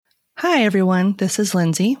Hi, everyone. This is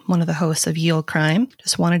Lindsay, one of the hosts of Yield Crime.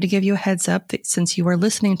 Just wanted to give you a heads up that since you are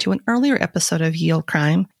listening to an earlier episode of Yield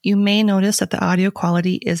Crime, you may notice that the audio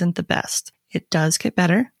quality isn't the best. It does get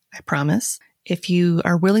better, I promise. If you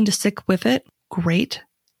are willing to stick with it, great.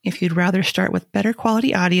 If you'd rather start with better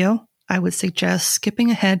quality audio, I would suggest skipping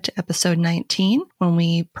ahead to episode 19 when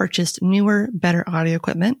we purchased newer, better audio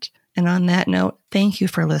equipment. And on that note, thank you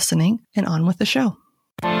for listening and on with the show.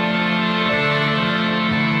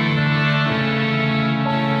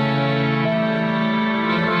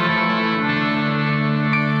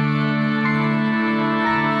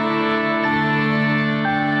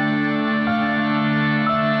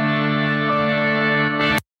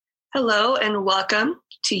 Hello and welcome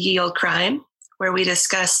to Yield Crime, where we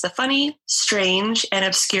discuss the funny, strange, and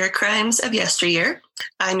obscure crimes of yesteryear.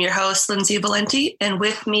 I'm your host, Lindsay Valenti, and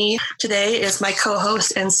with me today is my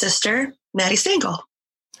co-host and sister, Maddie Stengel.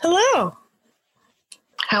 Hello.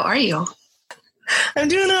 How are you? I'm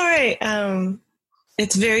doing all right.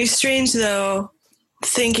 It's very strange, though,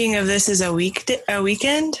 thinking of this as a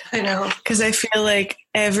weekend. I know. Because I feel like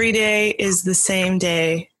every day is the same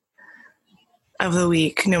day of the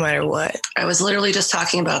week, no matter what. I was literally just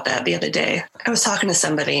talking about that the other day. I was talking to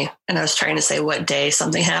somebody and I was trying to say what day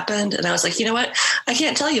something happened. And I was like, you know what? I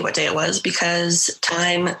can't tell you what day it was because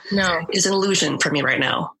time is an illusion for me right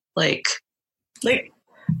now. Like,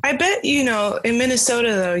 I bet, in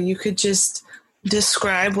Minnesota, though, you could just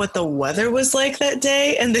describe what the weather was like that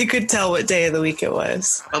day and they could tell what day of the week it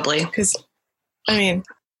was. Probably.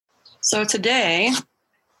 So today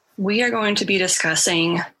we are going to be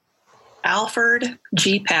discussing Alfred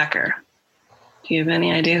G. Packer. Do you have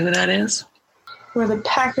any idea who that is? Were the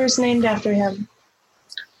Packers named after him?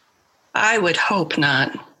 I would hope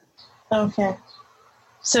not. Okay.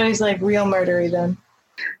 So he's like real murdery then.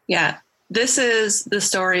 Yeah. This is the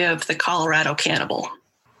story of the Colorado cannibal.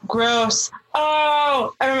 Gross.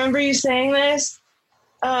 Oh, I remember you saying this.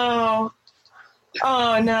 Oh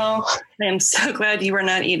no. I am so glad you are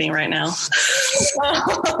not eating right now.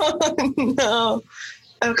 Oh, no.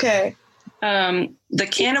 Okay. The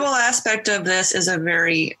cannibal aspect of this is a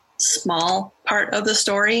very small part of the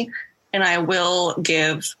story, and I will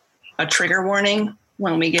give a trigger warning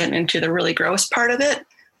when we get into the really gross part of it.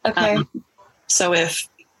 Okay. So if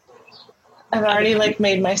I've already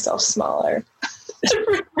made myself smaller to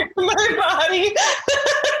protect my body.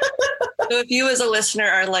 So if you as a listener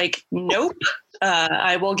are like, nope,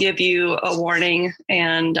 I will give you a warning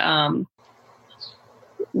and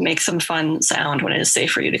make some fun sound when it is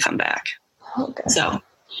safe for you to come back. Okay. So,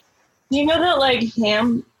 you know that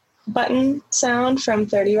ham button sound from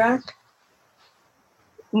 30 Rock?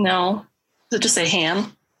 No. Does it just say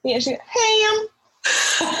ham? Yeah, ham.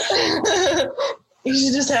 You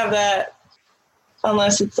should just have that,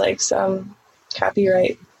 unless it's some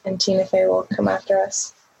copyright and Tina Fey will come after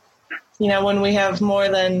us. When we have more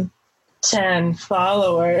than 10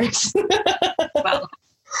 followers. Well,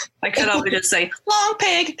 I could always just say long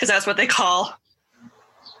pig, because that's what they call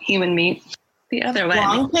human meat. The other way.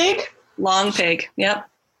 Long pig? Long pig, yep.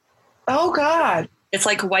 Oh, God. It's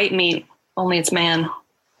like white meat, only it's man.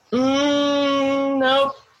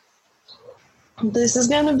 Nope. This is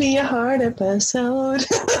going to be a hard episode.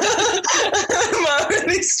 I'm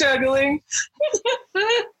already struggling.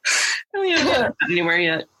 I haven't gotten anywhere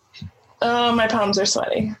yet. Oh, my palms are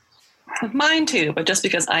sweaty. Mine too, but just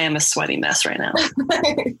because I am a sweaty mess right now.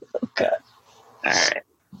 Okay. All right.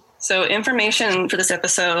 So information for this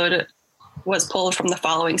episode was pulled from the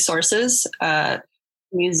following sources.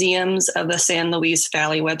 Museums of the San Luis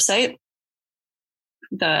Valley website,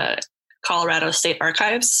 the Colorado State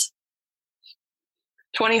Archives,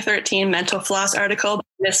 2013 Mental Floss article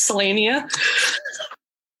by Miscellanea.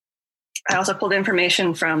 I also pulled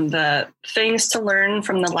information from the Things to Learn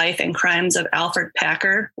from the Life and Crimes of Alfred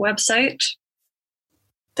Packer website.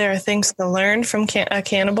 There are things to learn from a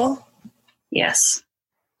cannibal? Yes.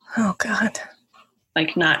 Oh, God.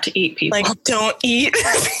 Like not to eat people. Don't eat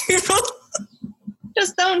people?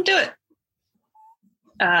 Just don't do it.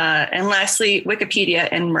 And lastly, Wikipedia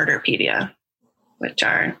and Murderpedia, which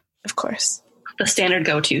are, of course, the standard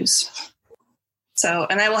go-tos. So,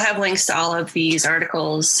 and I will have links to all of these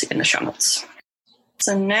articles in the show notes.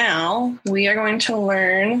 So now we are going to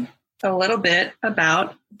learn a little bit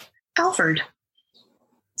about Alfred.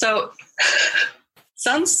 So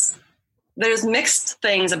there's mixed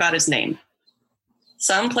things about his name.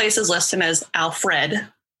 Some places list him as Alfred.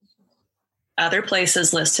 Other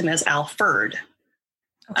places list him as Alfred.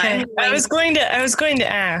 Okay. I was going to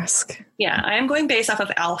ask. Yeah, I am going based off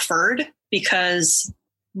of Alfred because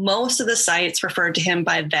most of the sites referred to him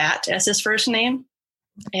by that as his first name.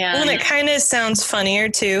 And it kind of sounds funnier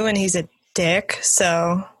too, and he's a dick,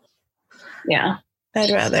 so yeah,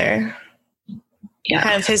 I'd rather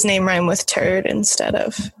have his name rhyme with turd instead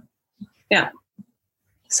of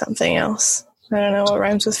something else. I don't know what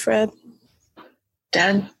rhymes with Fred.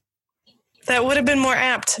 Dead. That would have been more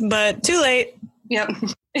apt, but too late. Yep.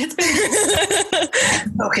 It's been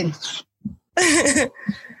okay.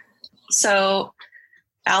 So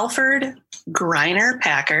Alfred Greiner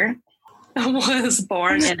Packer was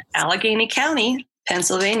born in Allegheny County,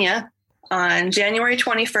 Pennsylvania, on January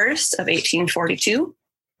 21st of 1842.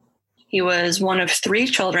 He was one of 3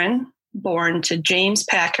 children born to James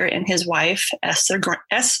Packer and his wife, Esther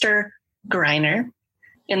Greiner.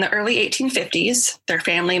 In the early 1850s, their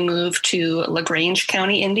family moved to LaGrange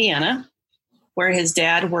County, Indiana, where his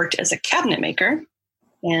dad worked as a cabinet maker.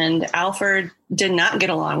 And Alfred did not get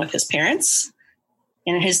along with his parents.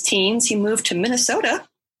 And in his teens, he moved to Minnesota.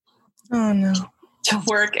 Oh, no. To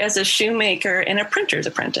work as a shoemaker and a printer's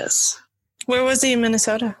apprentice. Where was he in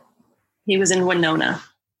Minnesota? He was in Winona.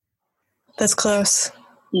 That's close.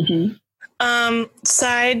 Mm-hmm.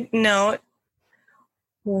 Side note,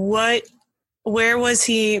 where was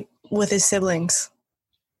he with his siblings?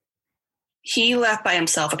 He left by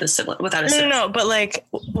himself without his sibling. No, but like,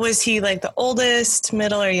 was he like the oldest,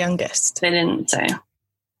 middle, or youngest? They didn't say.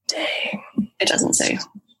 Dang. It doesn't say.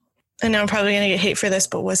 I know I'm probably going to get hate for this,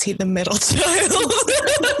 but was he the middle child?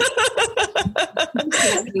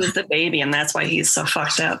 He was the baby, and that's why he's so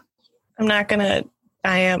fucked up. I'm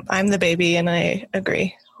the baby, and I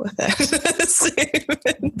agree with that.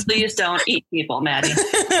 Please don't eat people, Maddie.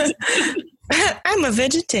 I'm a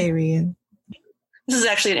vegetarian. This is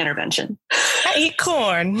actually an intervention. I eat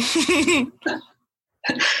corn.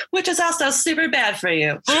 Which is also super bad for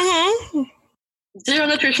you. Mm-hmm. 0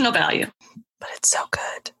 nutritional value. But it's so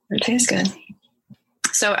good. It tastes good.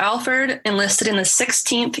 So Alfred enlisted in the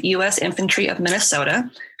 16th U.S. Infantry of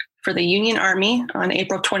Minnesota for the Union Army on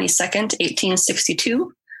April 22nd,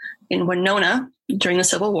 1862 in Winona during the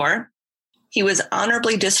Civil War. He was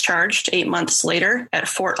honorably discharged 8 months later at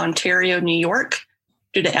Fort Ontario, New York,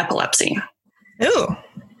 due to epilepsy. Ooh.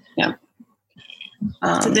 Yeah.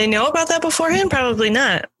 Did they know about that beforehand? Probably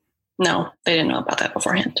not. No, they didn't know about that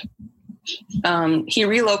beforehand. He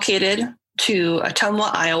relocated to Ottumwa,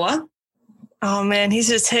 Iowa. Oh, man, he's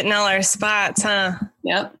just hitting all our spots, huh?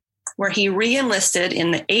 Yep. Where he re-enlisted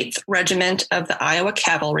in the 8th Regiment of the Iowa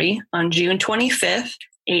Cavalry on June 25th,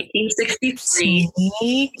 1863.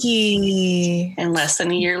 Sneaky. And less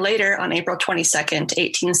than a year later, on April 22nd,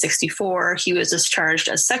 1864, he was discharged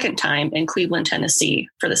a second time in Cleveland, Tennessee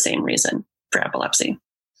for the same reason, for epilepsy.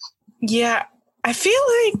 Yeah, I feel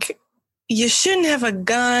like you shouldn't have a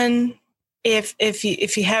gun if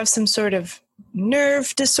you have some sort of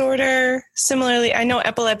nerve disorder. Similarly, I know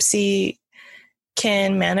epilepsy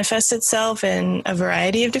can manifest itself in a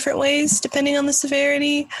variety of different ways depending on the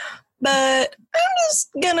severity. But I'm just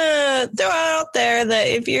gonna throw out there that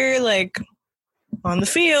if you're like on the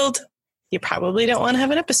field, you probably don't want to have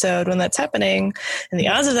an episode when that's happening. And the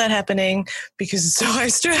odds of that happening, because it's so high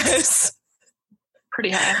stress, pretty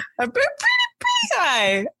high. Are pretty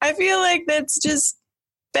high. I feel like that's just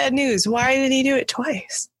bad news. Why did he do it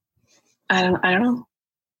twice? I don't know.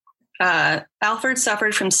 Alfred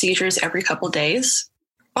suffered from seizures every couple days.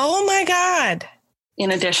 Oh my God. In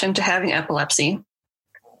addition to having epilepsy.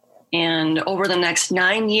 And over the next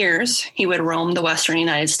 9 years, he would roam the Western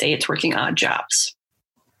United States working odd jobs.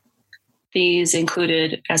 These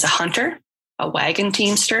included as a hunter, a wagon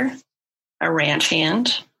teamster, a ranch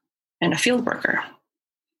hand, and a field worker.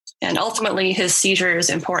 And ultimately, his seizures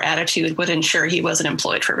and poor attitude would ensure he wasn't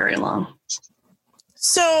employed for very long.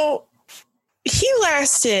 So he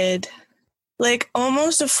lasted like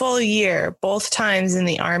almost a full year, both times in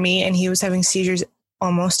the Army, and he was having seizures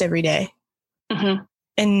almost every day. Mm-hmm.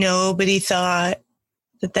 And nobody thought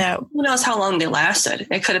that... Who knows how long they lasted?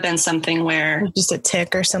 It could have been something where... Just a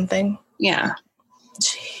tick or something. Yeah.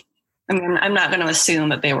 Gee. I mean, I'm not going to assume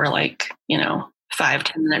that they were like,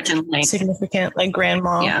 5-10 minutes in length. Significant, like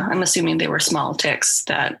grandma. Yeah, I'm assuming they were small ticks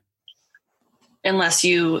that, unless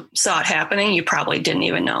you saw it happening, you probably didn't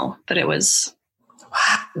even know that it was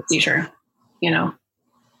a seizure,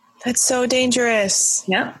 That's so dangerous.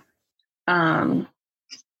 Yep.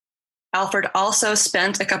 Alfred also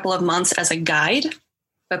spent a couple of months as a guide,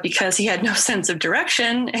 but because he had no sense of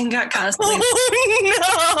direction and got constantly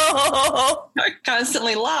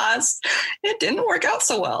lost, it didn't work out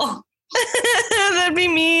so well. That'd be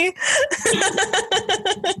me.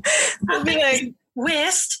 I'd be like,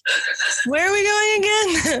 West. Where are we going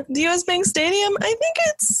again? The US Bank Stadium? I think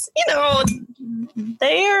it's,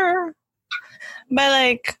 there by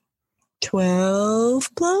like 12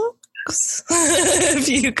 blocks. If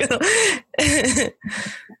you go.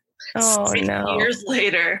 Oh, 6 no. years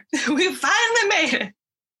later, we finally made it.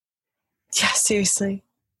 Yeah, seriously.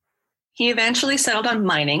 He eventually settled on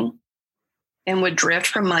mining and would drift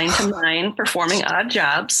from mine to mine, performing odd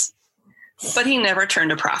jobs, but he never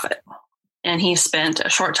turned a profit. And he spent a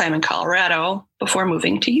short time in Colorado before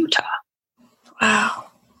moving to Utah. Wow.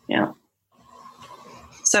 Yeah.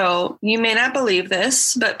 So you may not believe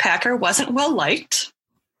this, but Packer wasn't well liked.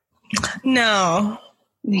 No.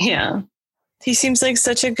 Yeah. He seems like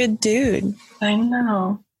such a good dude. I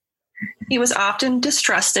know. He was often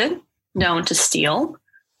distrusted, known to steal,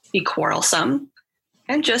 be quarrelsome,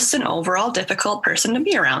 and just an overall difficult person to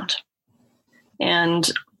be around.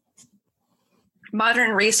 And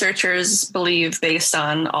modern researchers believe, based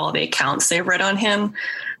on all the accounts they've read on him,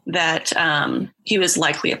 that he was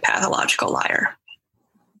likely a pathological liar.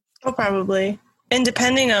 Oh, probably. And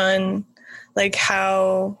depending on like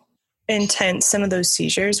how intense some of those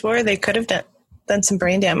seizures were, they could have done some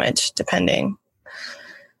brain damage, depending.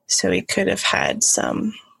 So he could have had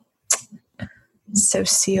some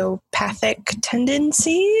sociopathic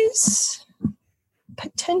tendencies,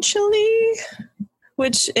 potentially,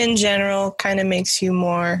 which in general kind of makes you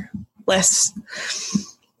less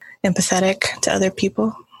empathetic to other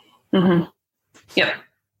people. Mm-hmm. Yep.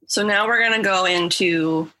 So now we're going to go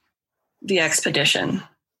into the expedition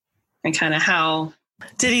and kind of how.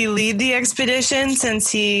 Did he lead the expedition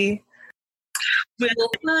since he...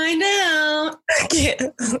 We'll find out.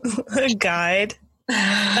 A guide.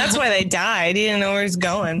 That's why they died. He didn't know where he's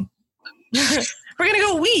going. We're going to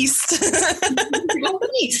go west. Go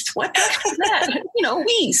west. What the heck is that?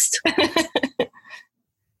 West.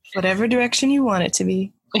 Whatever direction you want it to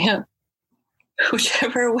be. Yeah.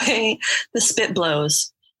 Whichever way the spit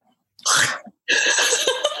blows.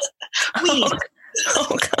 West.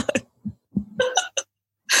 Oh,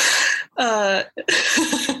 God.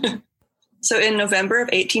 So in November of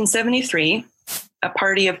 1873, a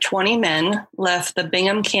party of 20 men left the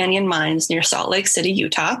Bingham Canyon mines near Salt Lake City,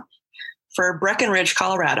 Utah, for Breckenridge,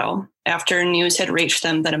 Colorado, after news had reached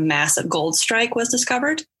them that a massive gold strike was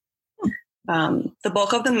discovered. The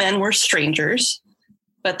bulk of the men were strangers,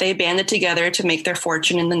 but they banded together to make their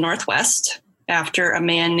fortune in the Northwest after a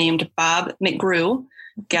man named Bob McGrew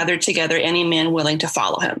gathered together any man willing to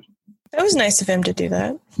follow him. That was nice of him to do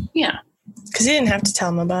that. Yeah. Because he didn't have to tell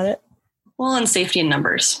them about it. Well, and safety in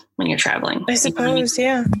numbers when you're traveling. I suppose,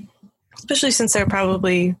 yeah. Especially since there are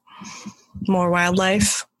probably more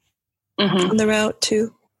wildlife on the route,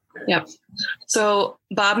 too. Yep. So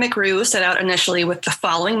Bob McGrew set out initially with the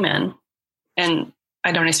following men, and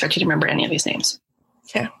I don't expect you to remember any of these names.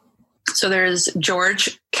 Okay. So there's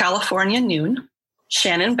George California Noon,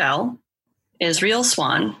 Shannon Bell, Israel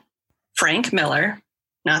Swan, Frank Miller,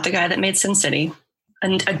 not the guy that made Sin City,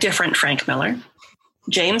 and a different Frank Miller,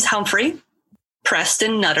 James Humphrey,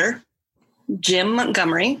 Preston Nutter, Jim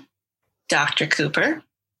Montgomery, Dr. Cooper.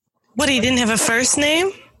 What, he didn't have a first name?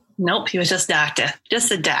 Nope, he was just doctor.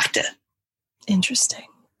 Just a doctor. Interesting.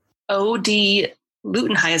 O.D.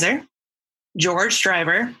 Lutenheiser, George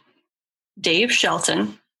Driver, Dave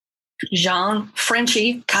Shelton, Jean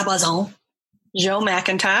Frenchy Cabazon, Joe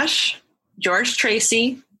McIntosh, George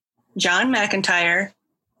Tracy, John McIntyre,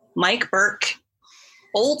 Mike Burke,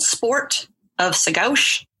 Old Sport of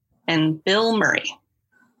Sagouche, and Bill Murray.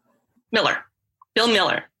 Bill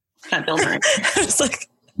Miller, not Bill Murray. I was like,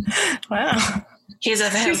 wow. He's a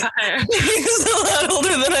vampire. He's a lot older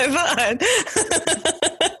than I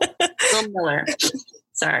thought. Bill Miller.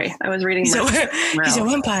 Sorry, I was reading. He's a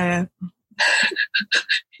vampire.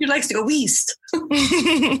 He likes to go east.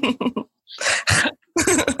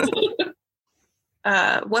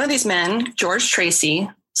 One of these men, George Tracy,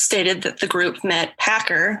 stated that the group met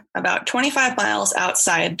Packer about 25 miles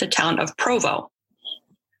outside the town of Provo.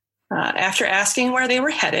 After asking where they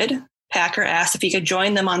were headed, Packer asked if he could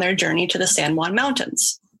join them on their journey to the San Juan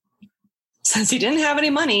Mountains. Since he didn't have any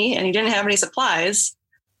money and he didn't have any supplies,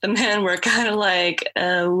 the men were kind of like,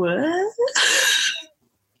 what?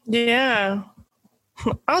 Yeah.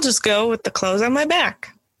 I'll just go with the clothes on my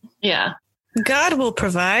back. Yeah. God will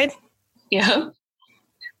provide. Yeah.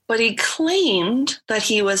 But he claimed that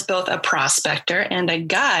he was both a prospector and a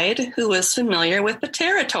guide who was familiar with the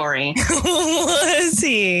territory. Was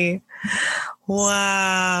he?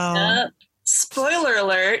 Wow. Spoiler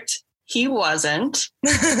alert, he wasn't.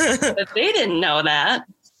 But they didn't know that.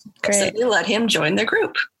 Great. So they let him join the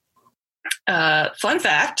group. Fun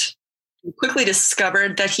fact, he quickly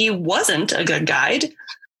discovered that he wasn't a good guide.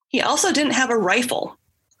 He also didn't have a rifle,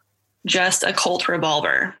 just a Colt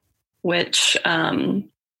revolver, which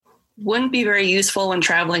wouldn't be very useful when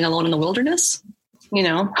traveling alone in the wilderness,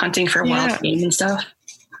 hunting for wild game and stuff.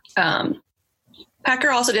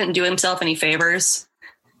 Packer also didn't do himself any favors.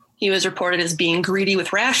 He was reported as being greedy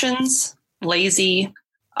with rations, lazy,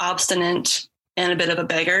 obstinate, and a bit of a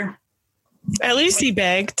beggar. At least he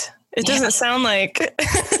begged. It doesn't sound like...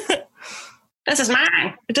 This is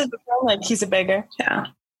mine. It doesn't sound like he's a beggar. Yeah.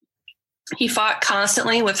 He fought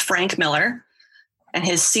constantly with Frank Miller, and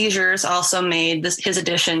his seizures also made his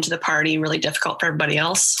addition to the party really difficult for everybody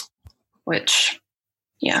else, which,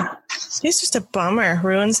 yeah. He's just a bummer.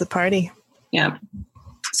 Ruins the party. Yeah.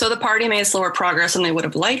 So the party made slower progress than they would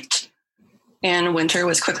have liked, and winter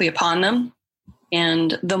was quickly upon them.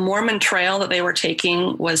 And the Mormon trail that they were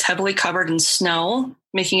taking was heavily covered in snow,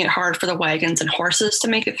 making it hard for the wagons and horses to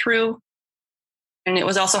make it through. And it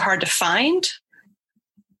was also hard to find.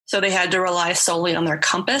 So they had to rely solely on their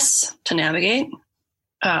compass to navigate.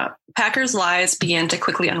 Packer's lies began to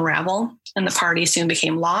quickly unravel, and the party soon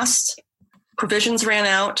became lost. Provisions ran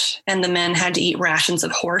out, and the men had to eat rations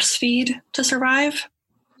of horse feed to survive.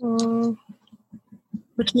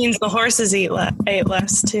 Which means the horses ate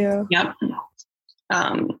less too. Yep.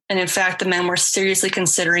 And in fact, the men were seriously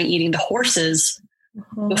considering eating the horses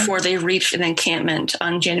before they reached an encampment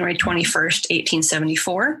on January 21st,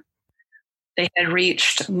 1874. They had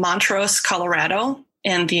reached Montrose, Colorado,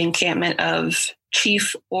 and the encampment of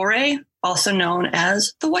Chief Ouray, also known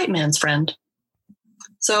as the white man's friend.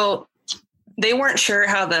 So they weren't sure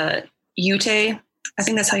how the Ute, I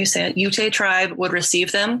think that's how you say it, Ute tribe would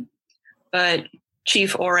receive them, but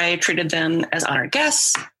Chief Ouray treated them as honored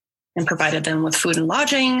guests and provided them with food and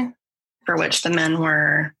lodging, for which the men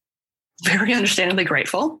were very understandably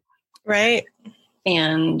grateful. Right.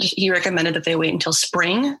 And he recommended that they wait until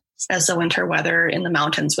spring, as the winter weather in the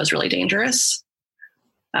mountains was really dangerous.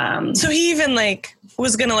 So he even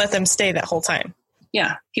was going to let them stay that whole time.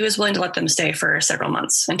 Yeah, he was willing to let them stay for several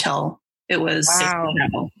months until it was safe to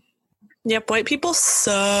travel. Yep, white people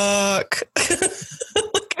suck.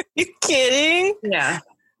 Are you kidding? Yeah.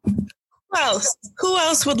 Who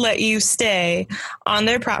else would let you stay on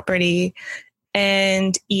their property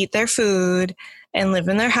and eat their food and live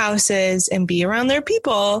in their houses and be around their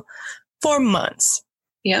people for months?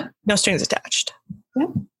 Yep. No strings attached.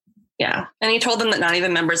 Yeah. And he told them that not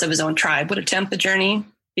even members of his own tribe would attempt the journey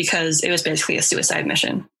because it was basically a suicide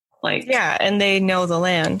mission. Yeah, and they know the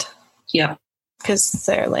land. Yeah. Because it's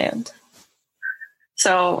their land.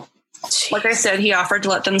 So, like I said, he offered to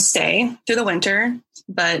let them stay through the winter,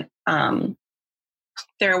 but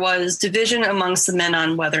there was division amongst the men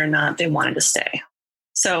on whether or not they wanted to stay.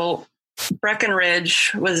 So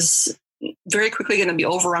Breckenridge was very quickly going to be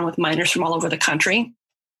overrun with miners from all over the country.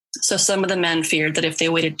 So some of the men feared that if they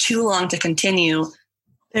waited too long to continue,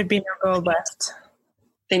 there'd be no gold left.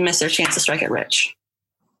 They missed their chance to strike it rich.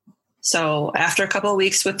 So after a couple of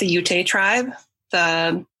weeks with the Ute tribe,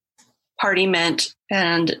 the party met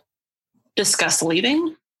and discussed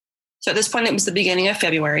leaving. So at this point, it was the beginning of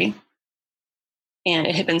February, and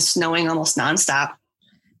it had been snowing almost nonstop.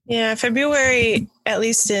 Yeah, February, at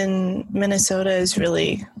least in Minnesota, is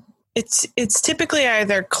really, it's typically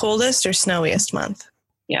either coldest or snowiest month.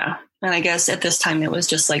 Yeah. And I guess at this time it was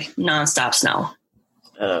just nonstop snow.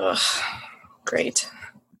 Ugh, great.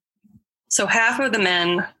 So half of the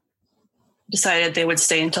men decided they would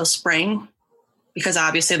stay until spring because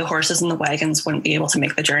obviously the horses and the wagons wouldn't be able to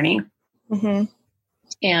make the journey. Mm-hmm.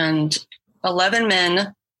 And 11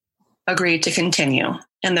 men agreed to continue.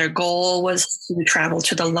 And their goal was to travel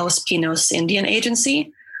to the Los Pinos Indian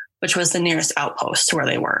Agency, which was the nearest outpost to where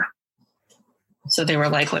they were. So they were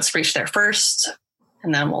like, let's reach there first,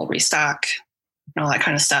 and then we'll restock and all that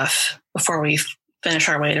kind of stuff before we finish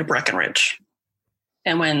our way to Breckenridge.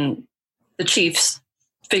 And when the chiefs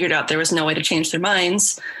figured out there was no way to change their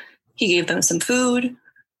minds, he gave them some food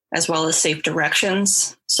as well as safe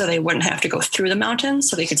directions so they wouldn't have to go through the mountains,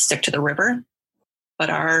 so they could stick to the river. But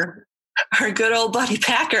our good old buddy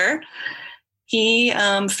Packer, he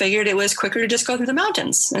figured it was quicker to just go through the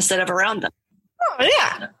mountains instead of around them. Oh,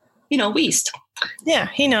 yeah. West. Yeah,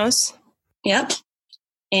 he knows. Yep.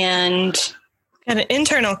 And got an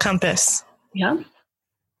internal compass. Yep.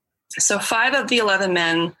 So 5 of the 11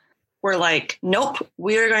 men were like, nope,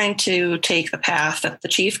 we're going to take the path that the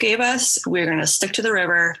chief gave us. We're going to stick to the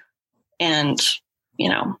river. And,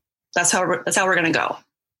 that's how we're going to go.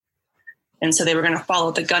 And so they were going to follow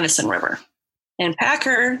the Gunnison River. And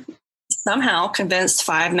Packer somehow convinced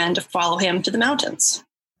 5 men to follow him to the mountains.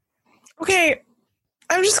 Okay,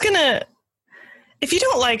 I'm just going to, if you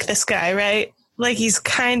don't like this guy, right? He's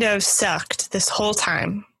kind of sucked this whole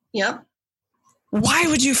time. Yep. Why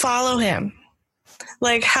would you follow him?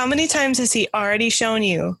 Like, how many times has he already shown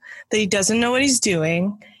you that he doesn't know what he's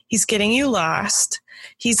doing? He's getting you lost.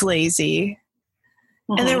 He's lazy.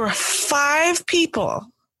 Mhm. And there were 5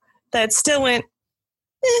 people that still went,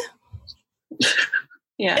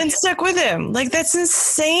 Yeah. and stuck with him. Like, that's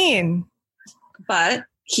insane. But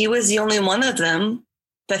he was the only one of them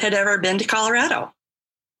that had ever been to Colorado.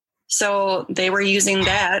 So they were using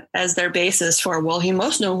that as their basis for, well, he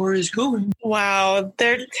must know where he's going. Wow,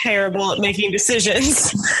 they're terrible at making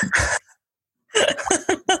decisions.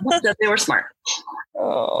 But they were smart.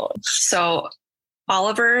 Oh, So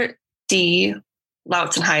Oliver D.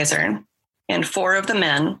 Lautzenheiser and 4 of the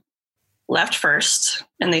men left first,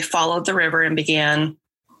 and they followed the river and began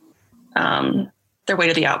their way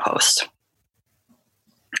to the outpost.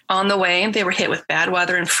 On the way, they were hit with bad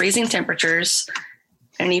weather and freezing temperatures.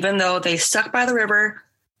 And even though they stuck by the river,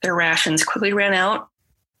 their rations quickly ran out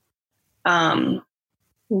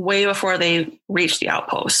way before they reached the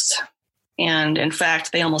outpost. And in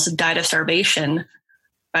fact, they almost died of starvation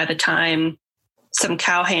by the time some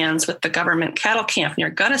cowhands with the government cattle camp near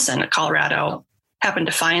Gunnison, Colorado, happened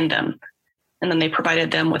to find them. And then they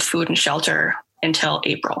provided them with food and shelter until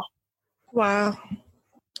April. wow.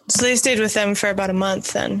 So they stayed with them for about a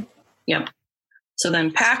month then. Yep. So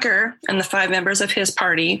then Packer and the 5 members of his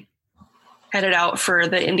party headed out for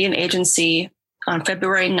the Indian Agency on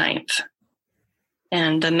February 9th.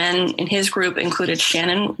 And the men in his group included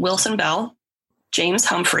Shannon Wilson Bell, James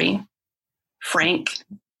Humphrey, Frank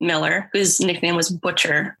Miller, whose nickname was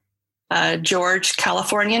Butcher, George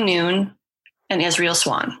California Noon, and Israel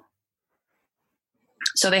Swan.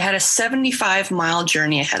 So they had a 75-mile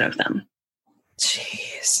journey ahead of them.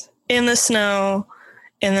 Jeez. In the snow,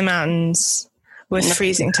 in the mountains, with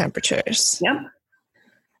freezing temperatures. Yep.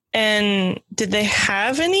 And did they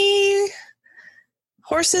have any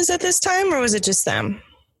horses at this time, or was it just them?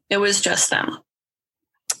 It was just them.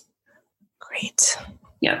 Great.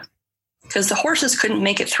 Yep. Because the horses couldn't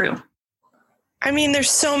make it through. I mean, there's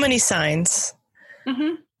so many signs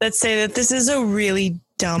that say that this is a really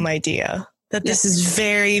dumb idea, that this is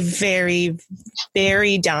very, very,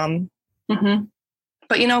 very dumb. Mm-hmm.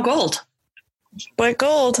 But gold. But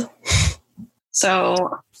gold.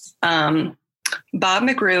 So Bob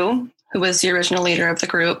McGrew, who was the original leader of the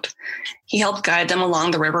group, he helped guide them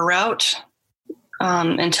along the river route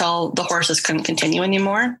until the horses couldn't continue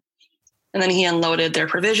anymore. And then he unloaded their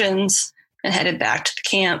provisions and headed back to the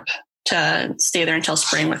camp to stay there until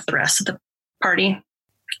spring with the rest of the party.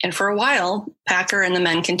 And for a while, Packer and the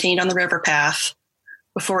men continued on the river path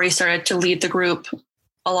before he started to lead the group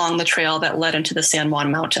along the trail that led into the San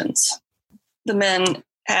Juan Mountains. The men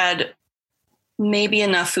had maybe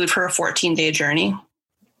enough food for a 14-day journey,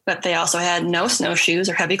 but they also had no snowshoes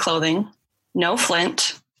or heavy clothing, no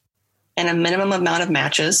flint, and a minimum amount of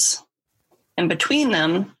matches. And between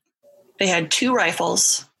them, they had 2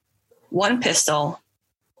 rifles, 1 pistol,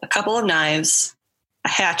 a couple of knives, a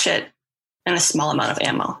hatchet, and a small amount of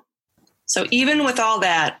ammo. So even with all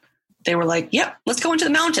that, they were like, yep, let's go into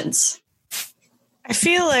the mountains. I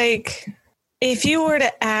feel like if you were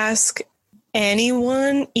to ask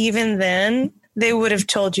anyone, even then, they would have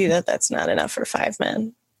told you that that's not enough for 5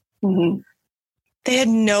 men. Mm-hmm. They had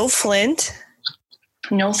no flint.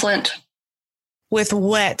 No flint. With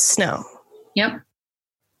wet snow. Yep.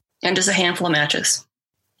 And just a handful of matches.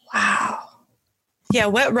 Wow. Yeah,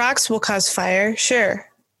 wet rocks will cause fire. Sure.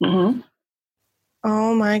 Mm-hmm.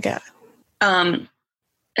 Oh my God. And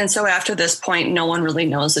so after this point, no one really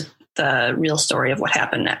knows the real story of what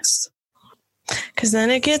happened next. Because then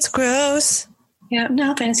it gets gross. Yeah,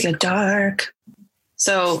 now things get dark.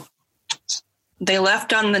 So they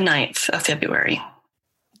left on the 9th of February.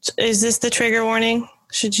 Is this the trigger warning?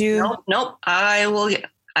 Should you? Nope. I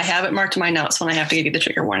have it marked in my notes when I have to give you the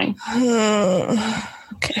trigger warning.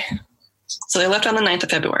 Okay. So they left on the 9th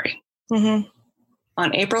of February. Mm-hmm.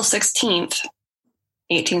 On April 16th,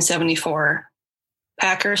 1874,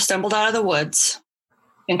 Packer stumbled out of the woods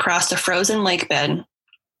and crossed a frozen lake bed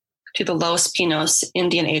to the Los Pinos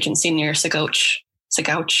Indian Agency near Sagouche.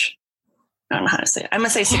 I don't know how to say it. I'm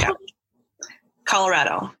going to say Sagouche,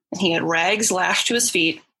 Colorado. And he had rags lashed to his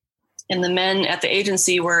feet, and the men at the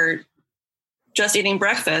agency were just eating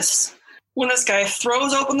breakfast when this guy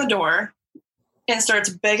throws open the door and starts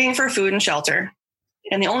begging for food and shelter.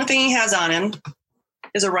 And the only thing he has on him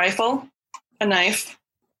is a rifle, a knife,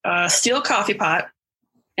 a steel coffee pot,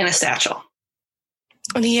 and a satchel.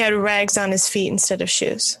 And he had rags on his feet instead of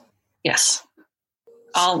shoes. Yes.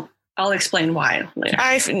 I'll explain why later.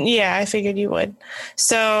 I figured you would.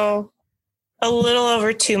 So a little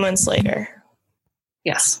over 2 months later.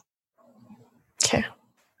 Yes. Okay.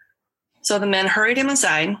 So the men hurried him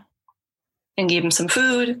inside, and gave him some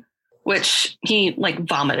food, which he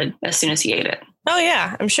vomited as soon as he ate it. Oh,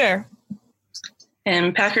 yeah, I'm sure.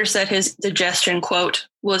 And Packer said his digestion, quote,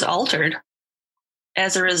 was altered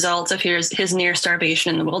as a result of his near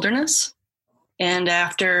starvation in the wilderness. And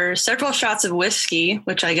after several shots of whiskey,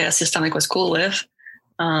 which I guess his stomach was cool with,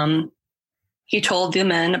 he told the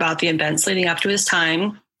men about the events leading up to his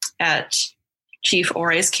time at Chief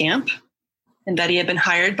Ore's camp, and that he had been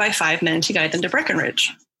hired by 5 men to guide them to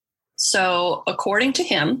Breckenridge. So according to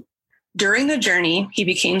him, during the journey, he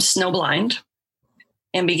became snowblind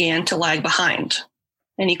and began to lag behind.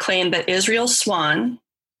 And he claimed that Israel Swan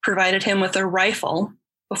provided him with a rifle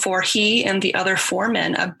before he and the other 4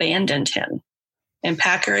 men abandoned him. And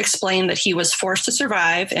Packer explained that he was forced to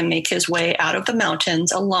survive and make his way out of the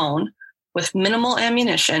mountains alone with minimal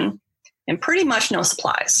ammunition and pretty much no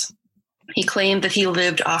supplies. He claimed that he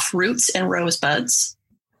lived off roots and rosebuds,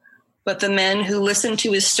 but the men who listened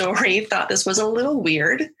to his story thought this was a little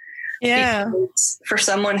weird. Yeah. For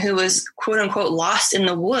someone who was, quote unquote, lost in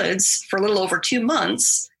the woods for a little over 2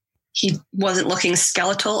 months, he wasn't looking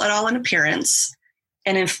skeletal at all in appearance.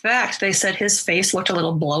 And in fact, they said his face looked a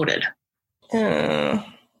little bloated.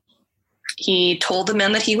 He told the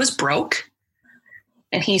men that he was broke,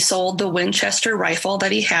 and he sold the Winchester rifle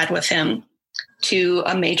that he had with him to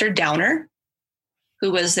a Major Downer,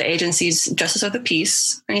 who was the agency's Justice of the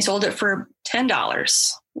Peace, and he sold it for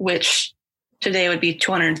 $10, which today would be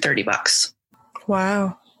 $230.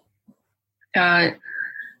 Wow.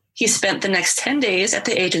 He spent the next 10 days at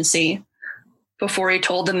the agency before he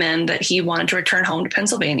told the men that he wanted to return home to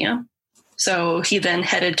Pennsylvania. So he then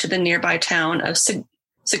headed to the nearby town of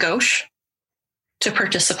Sagosh to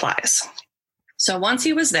purchase supplies. So once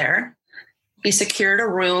he was there, he secured a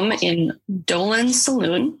room in Dolan's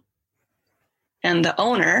Saloon, and the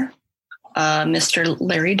owner, Mr.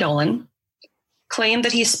 Larry Dolan, claimed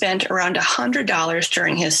that he spent around $100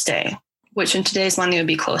 during his stay, which in today's money would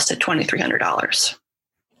be close to $2,300.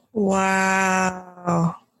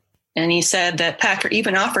 Wow. And he said that Packer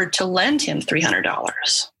even offered to lend him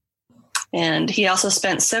 $300. And he also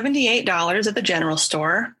spent $78 at the general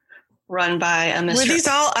store run by a Mr. Were these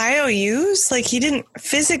all IOUs? Like, he didn't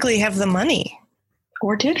physically have the money.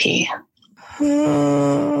 Or did he?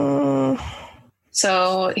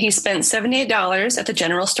 So he spent $78 at the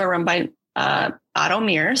general store run by Otto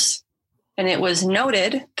Mears. And it was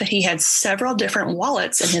noted that he had several different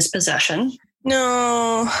wallets in his possession.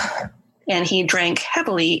 No. And he drank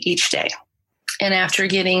heavily each day. And after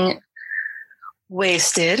getting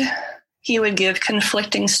wasted, he would give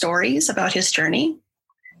conflicting stories about his journey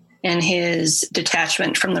and his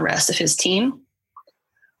detachment from the rest of his team,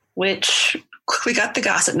 which quickly got the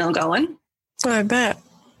gossip mill going. Oh, I bet.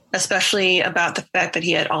 Especially about the fact that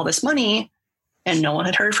he had all this money and no one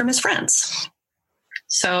had heard from his friends.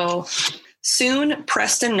 So soon,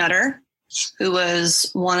 Preston Nutter, who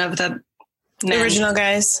was one of the original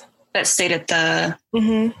guys that stayed at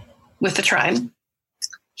with the tribe,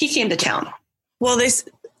 he came to town. Well,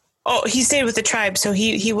 he stayed with the tribe, so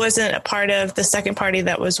he wasn't a part of the second party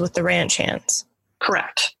that was with the ranch hands.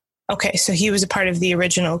 Correct. Okay, so he was a part of the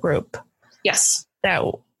original group. Yes. That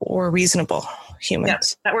were reasonable humans. Yep,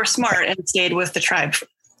 that were smart and stayed with the tribe.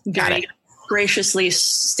 Very graciously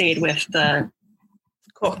stayed with the...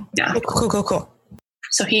 Cool. Yeah. Cool.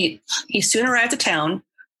 So he soon arrived at town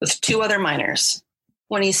with 2 other miners.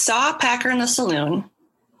 When he saw Packer in the saloon,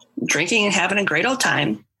 drinking and having a great old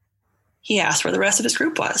time, he asked where the rest of his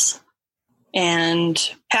group was. And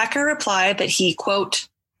Packer replied that he, quote,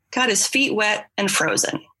 got his feet wet and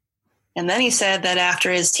frozen. And then he said that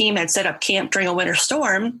after his team had set up camp during a winter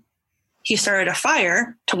storm, he started a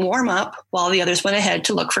fire to warm up while the others went ahead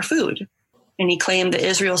to look for food. And he claimed that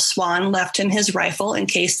Israel Swan left him his rifle in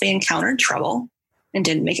case they encountered trouble and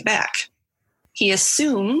didn't make it back. He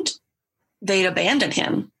assumed they'd abandoned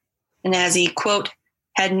him. And as he, quote,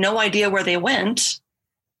 had no idea where they went,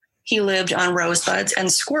 he lived on rosebuds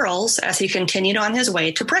and squirrels as he continued on his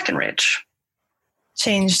way to Breckenridge.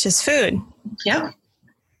 Changed his food. Yeah.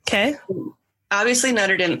 Okay. Obviously,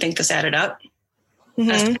 Nutter didn't think this added up,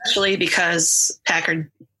 especially because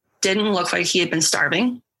Packer didn't look like he had been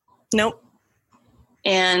starving. Nope.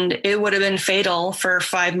 And it would have been fatal for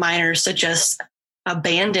 5 miners to just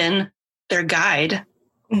abandon their guide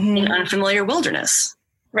in unfamiliar wilderness.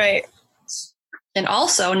 Right. And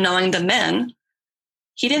also, knowing the men,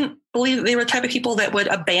 he didn't believe they were the type of people that would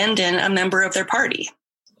abandon a member of their party.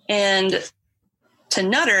 And to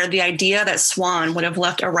Nutter, the idea that Swan would have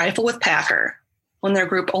left a rifle with Packer when their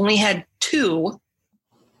group only had 2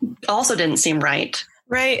 also didn't seem right.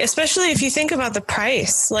 Right. Especially if you think about the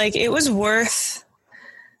price. Like, it was worth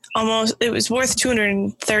it was worth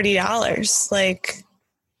 $230. Like,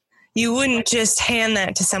 you wouldn't just hand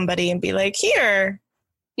that to somebody and be like, here.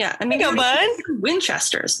 Yeah. I mean, go, bud.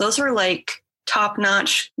 Winchesters. Those were like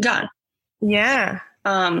top-notch gun. Yeah.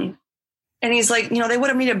 And he's like, they would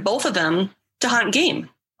have needed both of them to hunt game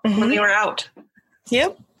when they were out.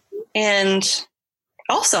 Yep. And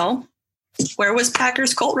also, where was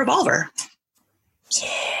Packer's Colt revolver? Yeah.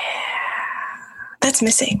 That's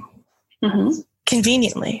missing.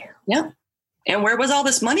 Conveniently. Yeah. And where was all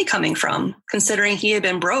this money coming from, considering he had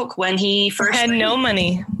been broke when he first had no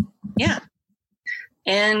money? Yeah.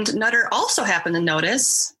 And Nutter also happened to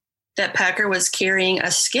notice that Packer was carrying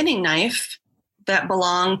a skinning knife that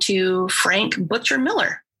belonged to Frank Butcher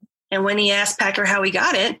Miller. And when he asked Packer how he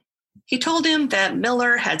got it, he told him that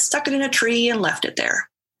Miller had stuck it in a tree and left it there.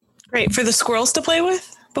 Great. For the squirrels to play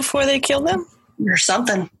with before they killed them? Or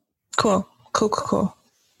something. Cool.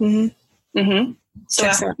 So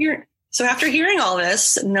after hearing all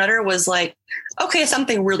this, Nutter was like, okay,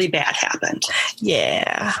 something really bad happened.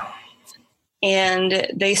 Yeah. And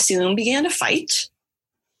they soon began to fight.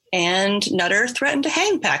 And Nutter threatened to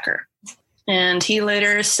hang Packer. And he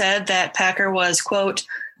later said that Packer was, quote,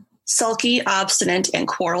 sulky, obstinate, and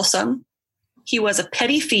quarrelsome. He was a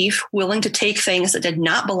petty thief willing to take things that did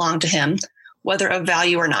not belong to him, whether of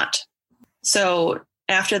value or not. So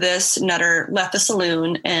after this, Nutter left the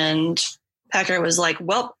saloon and Packer was like,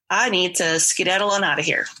 well, I need to skedaddle on out of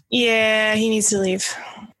here. Yeah, he needs to leave.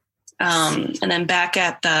 And then back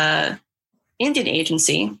at the Indian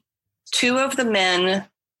Agency, two of the men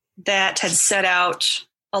that had set out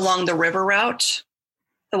along the river route,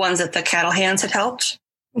 the ones that the cattle hands had helped,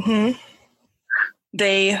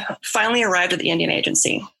 they finally arrived at the Indian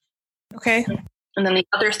Agency. Okay. And then the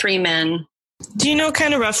other three men. Do you know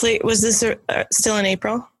kind of roughly, was this still in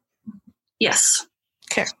April? Yes.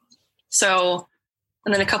 Okay. So,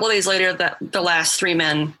 and then a couple of days later, the last three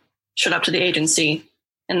men showed up to the agency,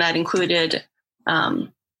 and that included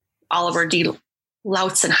Oliver D.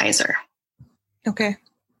 Lautzenheiser. Okay.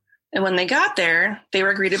 And when they got there, they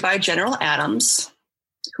were greeted by General Adams,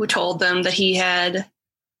 who told them that he had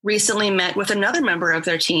recently met with another member of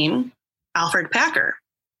their team, Alfred Packer.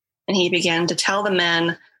 And he began to tell the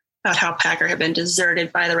men about how Packer had been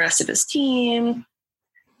deserted by the rest of his team.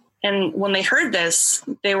 And when they heard this,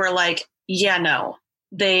 they were like, yeah, no,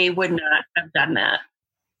 they would not have done that.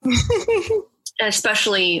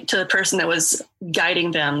 Especially to the person that was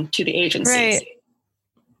guiding them to the agency. Right.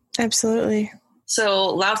 Absolutely.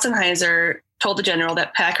 So Lautzenheiser told the general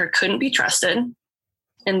that Packer couldn't be trusted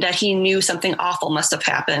and that he knew something awful must have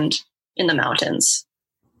happened in the mountains.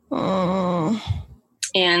 Oh.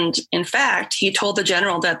 And in fact, he told the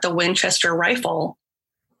general that the Winchester rifle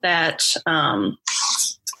that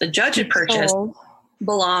the judge had purchased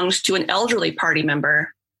belonged to an elderly party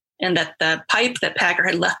member, and that the pipe that Packer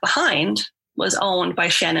had left behind was owned by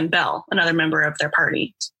Shannon Bell, another member of their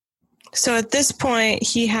party. So at this point,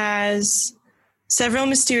 he has several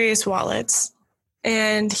mysterious wallets,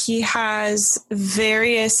 and he has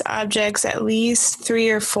various objects, at least 3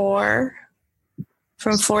 or 4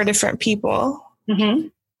 from 4 different people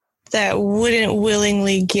that wouldn't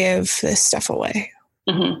willingly give this stuff away.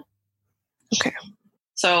 Okay.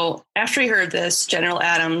 So after he heard this, General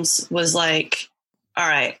Adams was like, all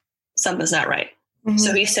right, something's not right.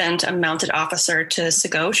 So he sent a mounted officer to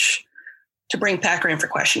Sagosh to bring Packer in for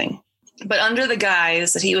questioning, but under the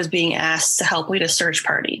guise that he was being asked to help lead a search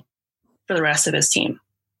party for the rest of his team.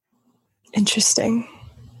 Interesting.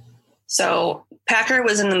 So Packer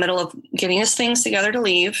was in the middle of getting his things together to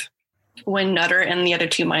leave when Nutter and the other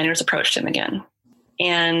 2 miners approached him again.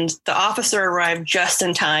 And the officer arrived just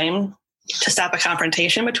in time to stop a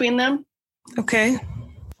confrontation between them. Okay.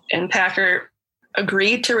 And Packer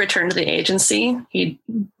agreed to return to the agency. He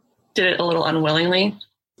did it a little unwillingly,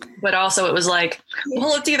 but also it was like, well,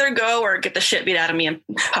 let's either go or get the shit beat out of me and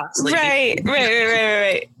possibly.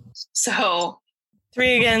 Right. So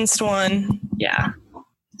 3 against 1. Yeah.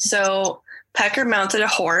 So Packer mounted a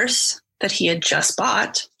horse that he had just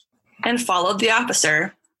bought and followed the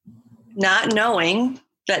officer, not knowing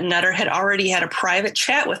that Nutter had already had a private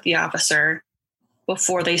chat with the officer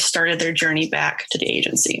before they started their journey back to the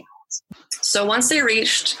agency. So once they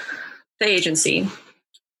reached the agency,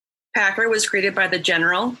 Packer was greeted by the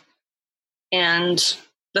general and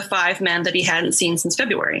the 5 men that he hadn't seen since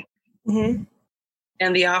February. And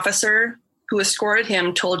the officer who escorted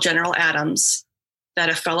him told General Adams that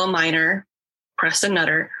a fellow miner, Preston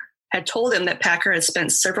Nutter, had told him that Packer had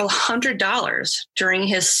spent several $100s during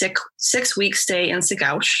his 6-week stay in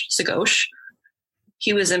Sagosh.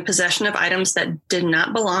 He was in possession of items that did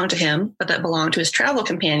not belong to him, but that belonged to his travel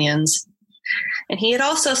companions, And he had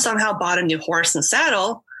also somehow bought a new horse and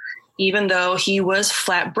saddle, even though he was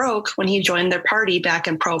flat broke when he joined their party back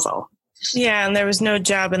in Provo. Yeah, and there was no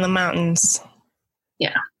job in the mountains.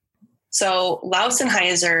 Yeah. So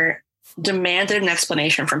Lausenheiser demanded an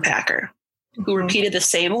explanation from Packer, who repeated the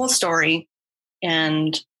same old story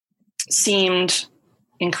and seemed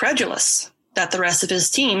incredulous that the rest of his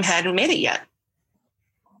team hadn't made it yet.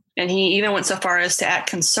 And he even went so far as to act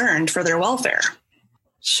concerned for their welfare.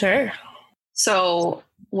 Sure. So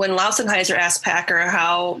when Lausenheiser asked Packer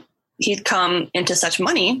how he'd come into such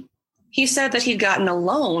money, he said that he'd gotten a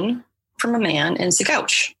loan from a man in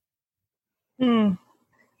Sigouch.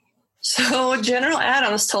 So General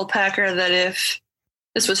Adams told Packer that if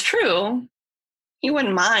this was true, he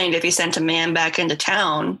wouldn't mind if he sent a man back into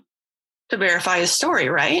town to verify his story,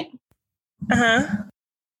 right? Uh-huh.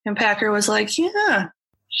 And Packer was like, yeah,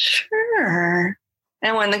 sure.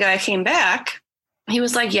 And when the guy came back, he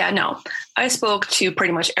was like, yeah, no, I spoke to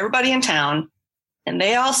pretty much everybody in town, and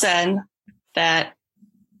they all said that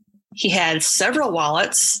he had several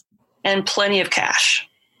wallets and plenty of cash,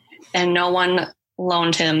 and no one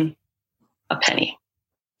loaned him a penny.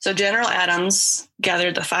 So General Adams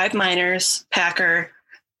gathered the 5 miners, Packer,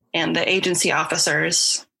 and the agency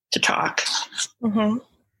officers to talk.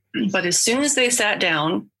 But as soon as they sat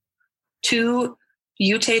down, 2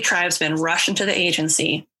 Ute tribesmen rushed into the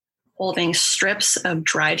agency holding strips of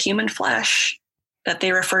dried human flesh that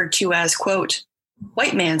they referred to as, quote,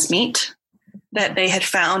 white man's meat, that they had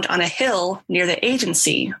found on a hill near the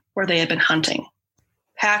agency where they had been hunting.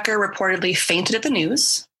 Packer reportedly fainted at the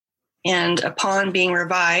news, and upon being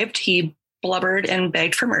revived, he blubbered and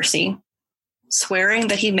begged for mercy, swearing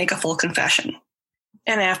that he'd make a full confession.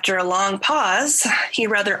 And after a long pause, he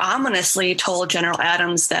rather ominously told General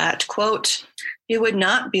Adams that, quote, it would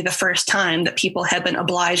not be the first time that people had been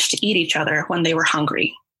obliged to eat each other when they were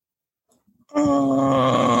hungry.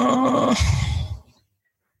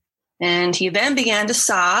 And he then began to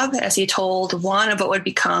sob as he told one of what would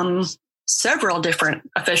become several different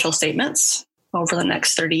official statements over the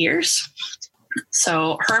next 30 years.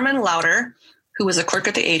 So Herman Lauder, who was a clerk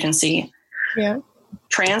at the agency,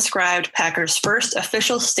 transcribed Packer's first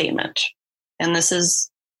official statement, and this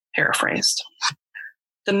is paraphrased.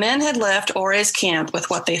 The men had left Ore's camp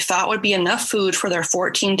with what they thought would be enough food for their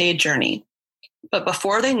 14-day journey. But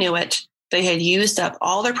before they knew it, they had used up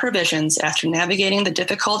all their provisions after navigating the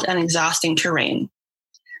difficult and exhausting terrain.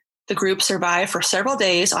 The group survived for several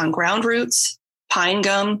days on ground roots, pine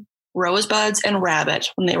gum, rosebuds, and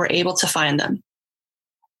rabbit when they were able to find them.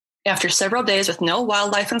 After several days with no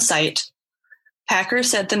wildlife in sight, Packer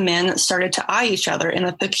said the men started to eye each other in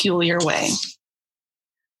a peculiar way.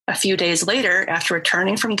 A few days later, after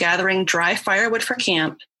returning from gathering dry firewood for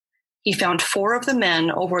camp, he found 4 of the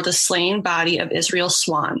men over the slain body of Israel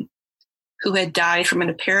Swan, who had died from an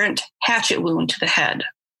apparent hatchet wound to the head.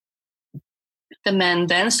 The men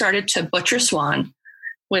then started to butcher Swan,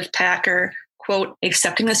 with Packer, quote,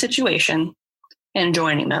 accepting the situation and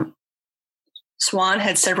joining them. Swan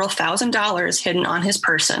had several $1,000s hidden on his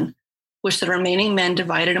person, which the remaining men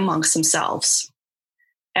divided amongst themselves.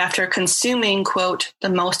 After consuming, quote, the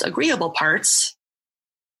most agreeable parts,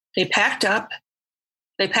 they packed up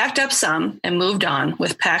some and moved on,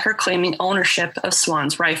 with Packer claiming ownership of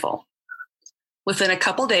Swan's rifle. Within a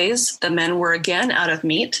couple days, the men were again out of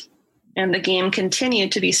meat, and the game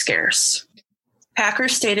continued to be scarce. Packer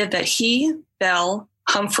stated that he, Bell,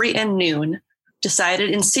 Humphrey, and Noon decided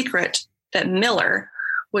in secret that Miller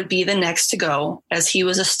would be the next to go, as he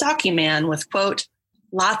was a stocky man with, quote,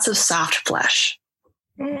 lots of soft flesh.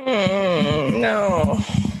 No.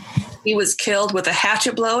 He was killed with a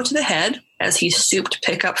hatchet blow to the head as he stooped to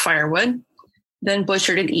pick up firewood, then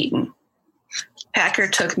butchered and eaten. Packer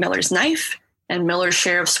took Miller's knife, and Miller's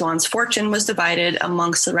share of Swan's fortune was divided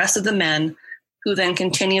amongst the rest of the men, who then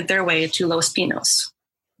continued their way to Los Pinos.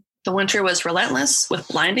 The winter was relentless with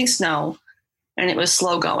blinding snow, and it was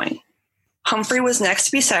slow going. Humphrey was next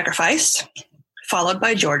to be sacrificed, followed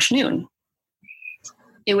by George Noon.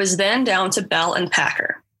 It was then down to Bell and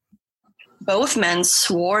Packer. Both men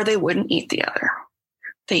swore they wouldn't eat the other.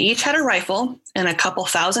 They each had a rifle and a couple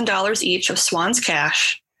 $1,000s each of Swan's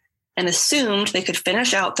cash, and assumed they could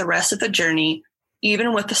finish out the rest of the journey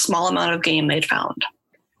even with the small amount of game they'd found.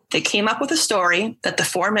 They came up with a story that the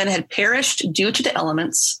 4 men had perished due to the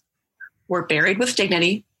elements, were buried with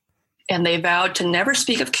dignity, and they vowed to never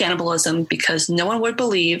speak of cannibalism because no one would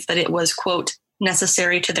believe that it was, quote,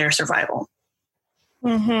 necessary to their survival.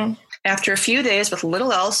 After a few days with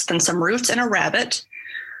little else than some roots and a rabbit,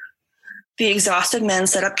 the exhausted men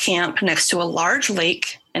set up camp next to a large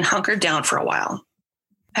lake and hunkered down for a while.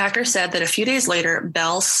 Packer said that a few days later,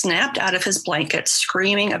 Bell snapped out of his blanket,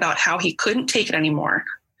 screaming about how he couldn't take it anymore,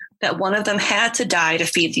 that one of them had to die to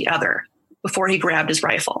feed the other, before he grabbed his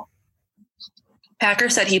rifle. Packer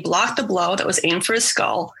said he blocked the blow that was aimed for his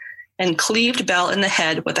skull and cleaved Bell in the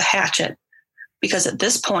head with a hatchet, because at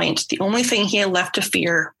this point, the only thing he had left to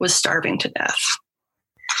fear was starving to death.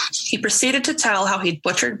 He proceeded to tell how he'd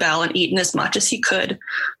butchered Bell and eaten as much as he could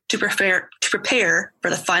to prepare for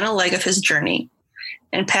the final leg of his journey,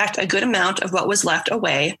 and packed a good amount of what was left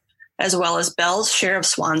away, as well as Bell's share of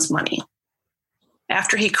Swan's money.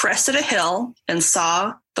 After he crested a hill and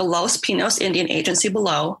saw the Los Pinos Indian Agency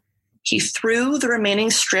below, he threw the remaining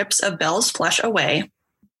strips of Bell's flesh away.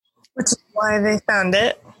 Which is why they found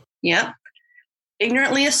it. Yep.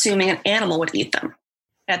 Ignorantly assuming an animal would eat them.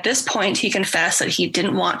 At this point, he confessed that he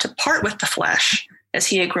didn't want to part with the flesh, as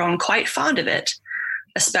he had grown quite fond of it,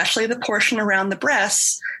 especially the portion around the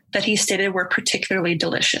breasts that he stated were particularly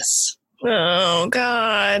delicious. Oh,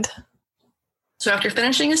 God. So after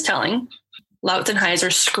finishing his telling,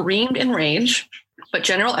 Lautenheiser screamed in rage, but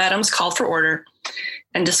General Adams called for order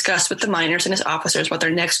and discussed with the miners and his officers what their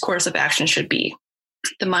next course of action should be.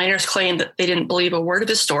 The miners claimed that they didn't believe a word of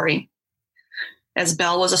his story, as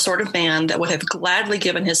Bell was a sort of man that would have gladly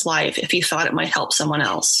given his life if he thought it might help someone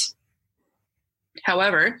else.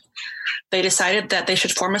 However, they decided that they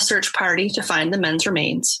should form a search party to find the men's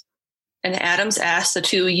remains, and Adams asked the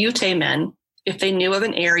two Ute men if they knew of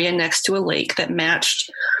an area next to a lake that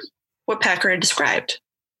matched what Packer had described.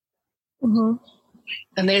 Mm-hmm.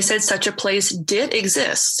 And they said such a place did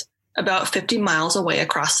exist about 50 miles away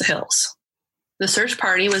across the hills. The search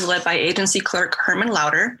party was led by agency clerk Herman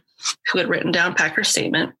Lauder, who had written down Packer's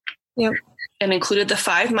statement, Yep. and included the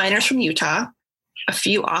 5 miners from Utah, a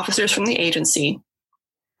few officers from the agency,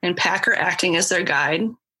 and Packer acting as their guide,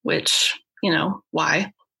 which,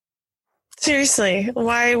 why? Seriously,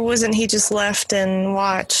 why wasn't he just left and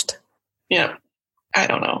watched? Yeah, I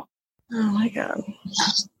don't know. Oh, my God.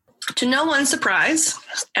 To no one's surprise,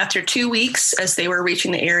 after 2 weeks as they were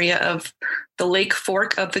reaching the area of the Lake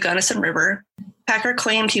Fork of the Gunnison River, Packer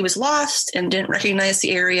claimed he was lost and didn't recognize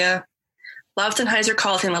the area. Lautenheiser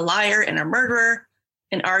called him a liar and a murderer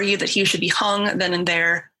and argued that he should be hung then and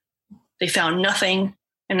there. They found nothing,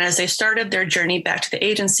 and as they started their journey back to the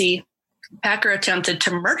agency, Packer attempted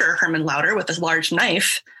to murder Herman Lauder with a large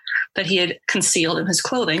knife that he had concealed in his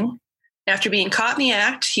clothing. After being caught in the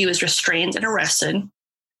act, he was restrained and arrested.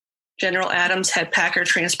 General Adams had Packer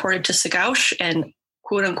transported to Sagauche and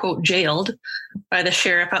quote-unquote jailed by the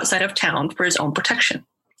sheriff outside of town for his own protection.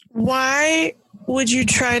 Why would you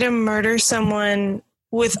try to murder someone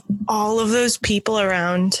with all of those people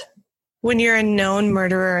around when you're a known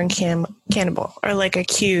murderer and cannibal, or like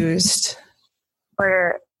accused?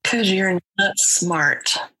 Or because you're not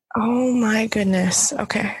smart. Oh my goodness.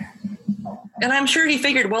 Okay. And I'm sure he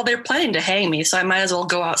figured, well, they're planning to hang me, so I might as well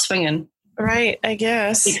go out swinging. Right, I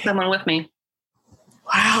guess. Take someone with me.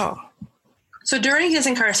 Wow. So during his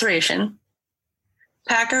incarceration,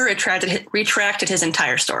 Packer retracted his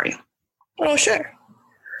entire story. Oh, sure.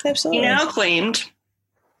 Absolutely. He now claimed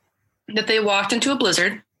that they walked into a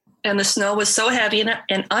blizzard and the snow was so heavy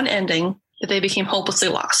and unending that they became hopelessly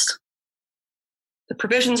lost. The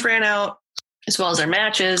provisions ran out, as well as their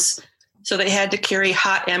matches, so they had to carry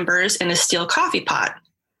hot embers in a steel coffee pot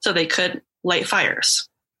so they could light fires.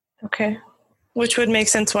 Okay. Which would make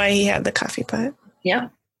sense why he had the coffee pot. Yeah.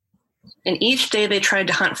 And each day they tried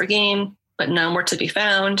to hunt for game, but none were to be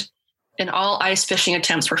found, and all ice fishing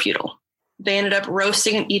attempts were futile. They ended up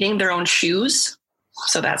roasting and eating their own shoes.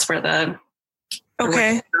 So that's where the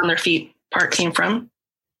okay on their feet part came from.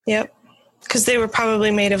 Yep. Because they were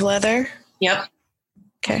probably made of leather. Yep.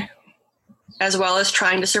 Okay. As well as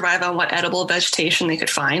trying to survive on what edible vegetation they could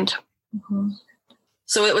find. Mm-hmm.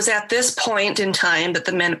 So it was at this point in time that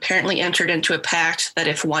the men apparently entered into a pact that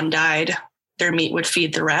if one died, their meat would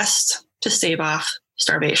feed the rest to stave off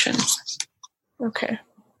starvation. Okay.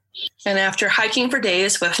 And after hiking for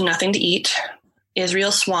days with nothing to eat,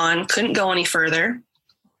 Israel Swan couldn't go any further.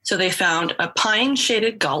 So they found a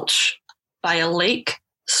pine-shaded gulch by a lake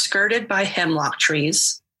skirted by hemlock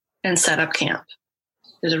trees and set up camp.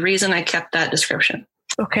 There's a reason I kept that description.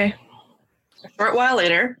 Okay. A short while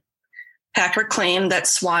later, Packer claimed that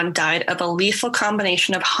Swan died of a lethal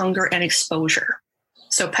combination of hunger and exposure.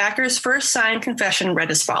 So Packer's first signed confession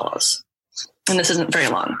read as follows, and this isn't very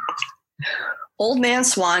long. Old man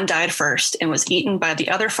Swan died first and was eaten by the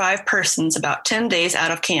other 5 persons about 10 days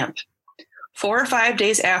out of camp. 4 or 5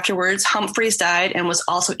 days afterwards, Humphreys died and was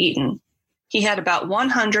also eaten. He had about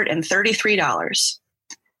 $133.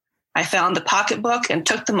 I found the pocketbook and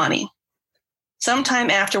took the money. Sometime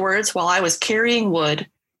afterwards, while I was carrying wood,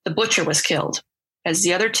 The butcher was killed, as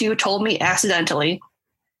the other two told me accidentally,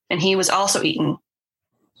 and he was also eaten.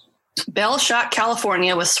 Bell shot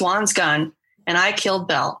California with Swan's gun, and I killed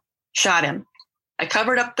Bell, shot him. I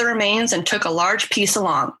covered up the remains and took a large piece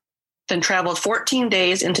along, then traveled 14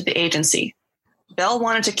 days into the agency. Bell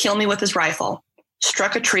wanted to kill me with his rifle,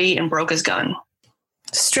 struck a tree and broke his gun.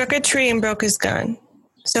 Struck a tree and broke his gun.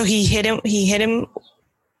 So he hit him,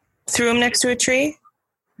 threw him next to a tree?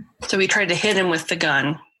 So he tried to hit him with the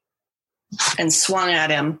gun and swung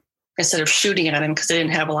at him instead of shooting at him because they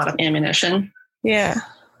didn't have a lot of ammunition. Yeah.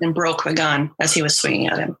 And broke the gun as he was swinging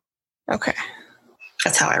at him. Okay.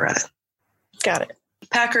 That's how I read it. Got it.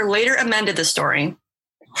 Packer later amended the story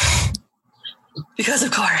because,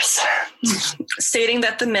 of course, stating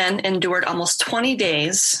that the men endured almost 20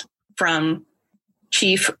 days from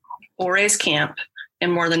Chief Ore's camp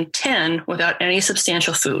and more than 10 without any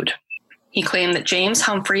substantial food. He claimed that James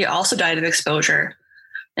Humphrey also died of exposure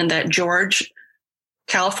and that George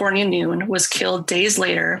California Noon was killed days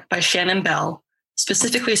later by Shannon Bell,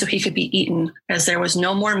 specifically so he could be eaten, as there was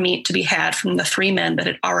no more meat to be had from the 3 men that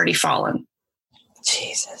had already fallen.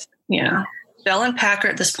 Jesus. Yeah. Bell and Packer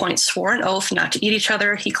at this point swore an oath not to eat each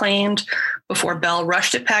other, he claimed, before Bell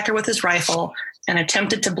rushed at Packer with his rifle and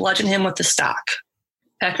attempted to bludgeon him with the stock.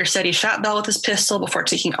 Packer said he shot Bell with his pistol before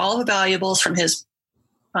taking all the valuables from his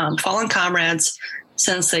fallen comrades,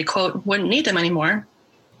 since they, quote, wouldn't need them anymore.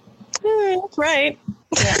 Right.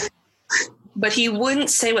 Yeah. But he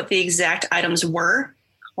wouldn't say what the exact items were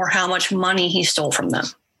or how much money he stole from them.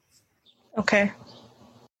 Okay.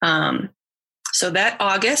 So that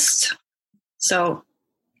August,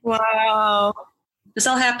 Wow. this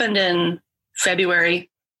all happened in February,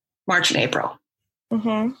 March, and April.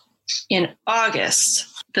 Mm-hmm. In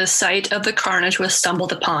August, the site of the carnage was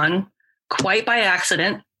stumbled upon, quite by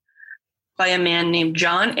accident, by a man named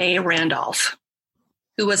John A. Randolph,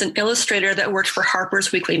 who was an illustrator that worked for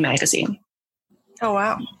Harper's Weekly magazine. Oh,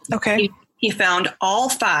 wow. Okay. He found all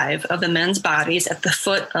 5 of the men's bodies at the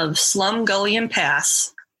foot of Slumgullion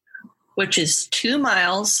Pass, which is 2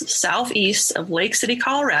 miles southeast of Lake City,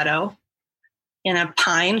 Colorado, in a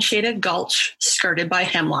pine-shaded gulch skirted by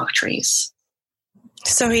hemlock trees.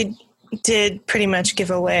 So he did pretty much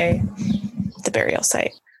give away the burial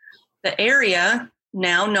site. The area,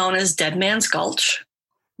 now known as Dead Man's Gulch,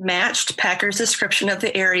 matched Packer's description of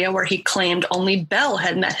the area where he claimed only Bell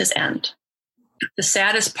had met his end. The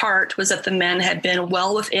saddest part was that the men had been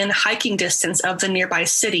well within hiking distance of the nearby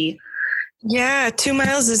city. Yeah, 2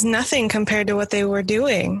 miles is nothing compared to what they were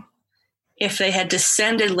doing. If they had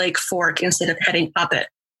descended Lake Fork instead of heading up it.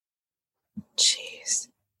 Jeez.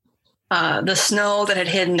 The snow that had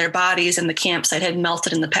hidden their bodies in the campsite had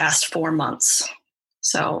melted in the past 4 months.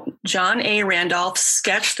 So John A. Randolph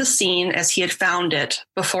sketched the scene as he had found it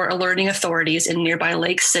before alerting authorities in nearby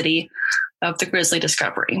Lake City of the grisly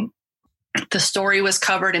discovery. The story was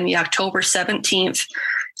covered in the October 17th,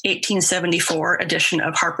 1874 edition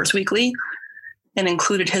of Harper's Weekly and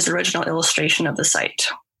included his original illustration of the site.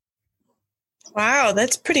 Wow,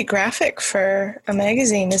 that's pretty graphic for a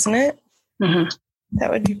magazine, isn't it? Mm-hmm.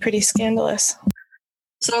 That would be pretty scandalous.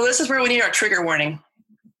 So this is where we need our trigger warning.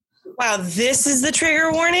 Wow, this is the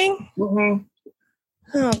trigger warning?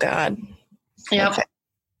 Mm-hmm. Oh, God. Yep. Okay.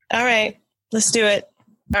 All right, let's do it.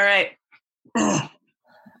 All right.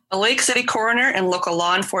 A Lake City coroner and local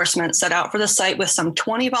law enforcement set out for the site with some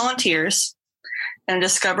 20 volunteers and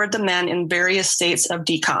discovered the men in various states of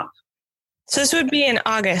decomp. So this would be in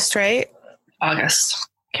August, right? August.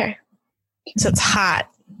 Okay. So it's hot.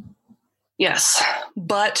 Yes,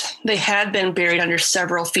 but they had been buried under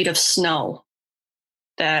several feet of snow.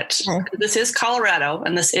 This is Colorado,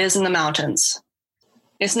 and this is in the mountains.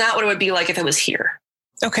 It's not what it would be like if it was here.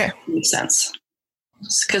 Okay. Makes sense.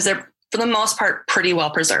 Because they're, for the most part, pretty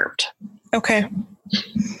well preserved. Okay.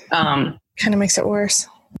 Kind of makes it worse.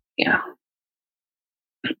 Yeah.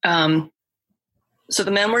 So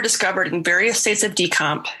the men were discovered in various states of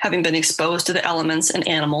decomp, having been exposed to the elements and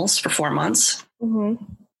animals for 4 months. Mm-hmm.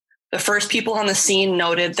 The first people on the scene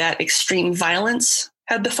noted that extreme violence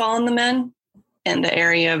had befallen the men, and the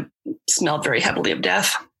area smelled very heavily of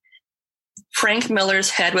death. Frank Miller's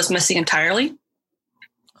head was missing entirely.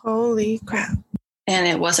 Holy crap. And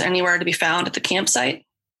it wasn't anywhere to be found at the campsite.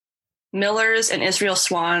 Miller's and Israel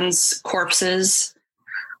Swan's corpses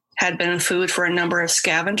had been food for a number of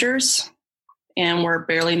scavengers and were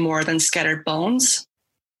barely more than scattered bones,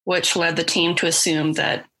 which led the team to assume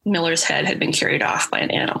that Miller's head had been carried off by an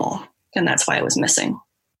animal, and that's why it was missing.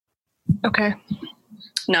 Okay.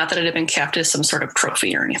 Not that it had been kept as some sort of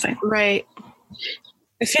trophy or anything. Right.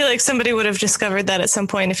 I feel like somebody would have discovered that at some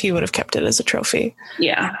point if he would have kept it as a trophy.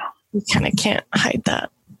 Yeah. You kind of can't hide that.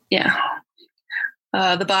 Yeah.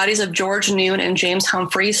 The bodies of George Noon and James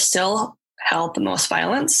Humphrey still held the most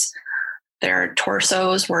violence. Their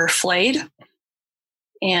torsos were flayed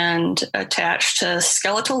and attached to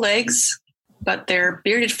skeletal legs, but their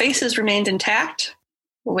bearded faces remained intact,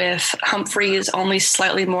 with Humphrey's only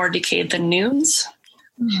slightly more decayed than Noon's.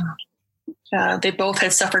 They both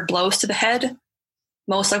had suffered blows to the head,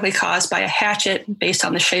 most likely caused by a hatchet based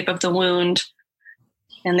on the shape of the wound,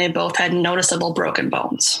 and they both had noticeable broken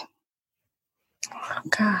bones. Oh,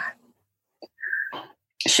 God.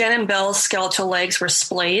 Shannon Bell's skeletal legs were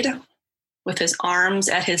splayed, with his arms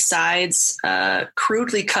at his sides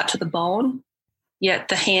crudely cut to the bone, yet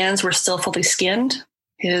the hands were still fully skinned.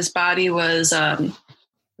 His body was a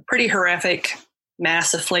pretty horrific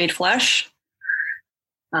mass of flayed flesh,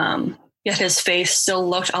 yet his face still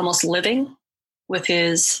looked almost living, with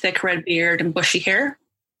his thick red beard and bushy hair.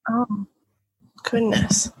 Oh,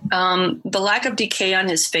 goodness. The lack of decay on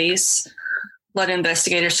his face led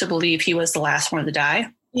investigators to believe he was the last one to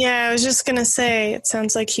die. Yeah, I was just going to say, it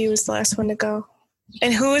sounds like he was the last one to go.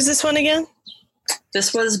 And who is this one again?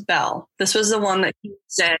 This was Bell. This was the one that he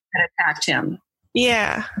said had attacked him.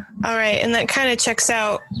 Yeah. All right. And that kind of checks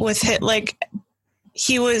out with it. Like,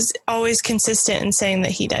 he was always consistent in saying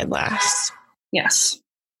that he died last. Yes.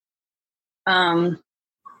 Although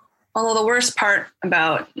the worst part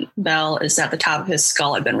about Bell is that the top of his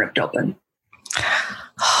skull had been ripped open.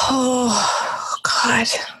 Oh, God.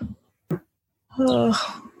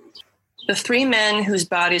 Oh. The three men whose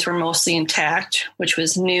bodies were mostly intact, which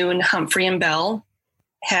was Noon, Humphrey, and Bell,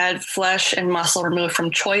 had flesh and muscle removed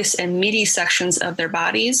from choice and meaty sections of their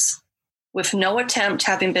bodies, with no attempt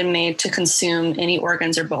having been made to consume any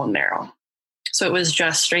organs or bone marrow. So it was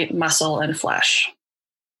just straight muscle and flesh.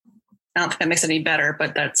 I don't think that makes it any better,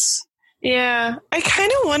 but that's... Yeah, I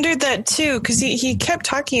kind of wondered that too, because he kept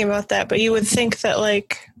talking about that, but you would think that,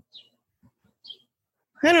 like...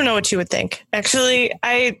 I don't know what you would think. Actually,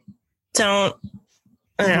 I don't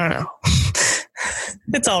know.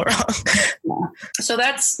 It's all wrong. So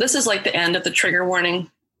this is like the end of the trigger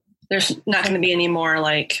warning. There's not going to be any more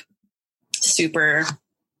like super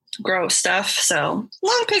gross stuff. So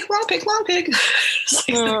long pig.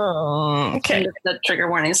 Okay. The trigger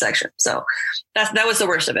warning section. So that was the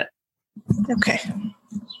worst of it. Okay.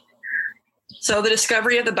 So the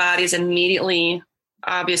discovery of the bodies immediately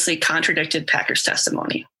obviously contradicted Packer's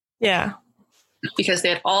testimony. Yeah. Because they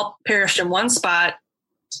had all perished in one spot,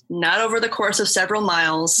 not over the course of several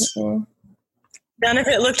miles. Mm-hmm. None of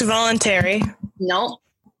it looked voluntary. No.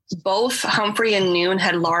 Both Humphrey and Noon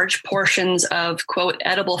had large portions of, quote,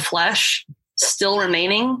 edible flesh still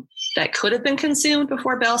remaining that could have been consumed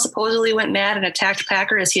before Bell supposedly went mad and attacked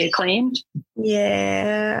Packer as he had claimed.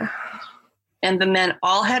 Yeah. And the men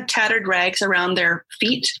all had tattered rags around their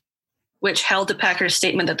feet, which held to Packer's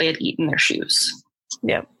statement that they had eaten their shoes.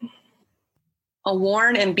 Yep. A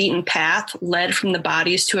worn and beaten path led from the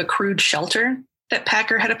bodies to a crude shelter that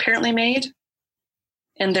Packer had apparently made.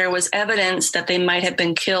 And there was evidence that they might have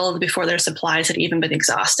been killed before their supplies had even been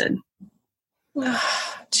exhausted.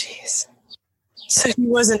 Oh, jeez. So he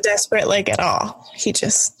wasn't desperate, like, at all. He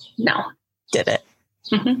just did it.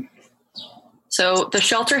 Mm-hmm. So the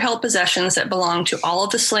shelter held possessions that belonged to all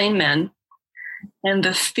of the slain men. And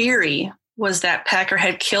the theory was that Packer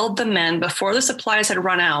had killed the men before the supplies had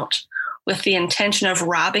run out with the intention of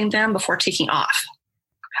robbing them before taking off.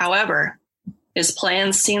 However, his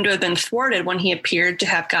plans seemed to have been thwarted when he appeared to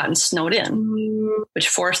have gotten snowed in, which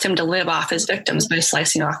forced him to live off his victims by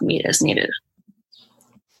slicing off meat as needed.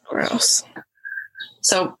 Gross.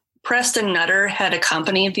 So Preston Nutter had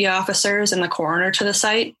accompanied the officers and the coroner to the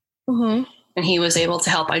site, mm-hmm. and he was able to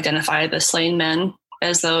help identify the slain men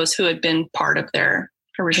as those who had been part of their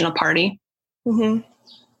original party. Mm-hmm.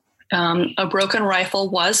 A broken rifle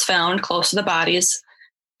was found close to the bodies,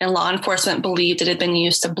 and law enforcement believed it had been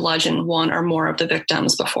used to bludgeon one or more of the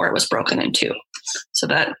victims before it was broken in two. So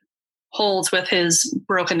that holds with his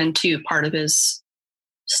broken in two part of his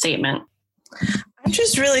statement. I'm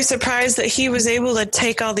just really surprised that he was able to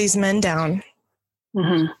take all these men down.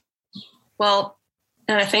 Mm-hmm. Well,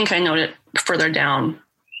 and I think I noted further down,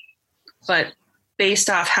 but based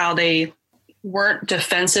off how they weren't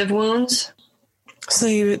defensive wounds. So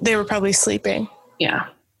they were probably sleeping. Yeah.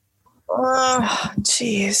 Oh,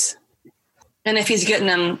 jeez. And if he's getting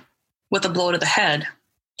them with a blow to the head,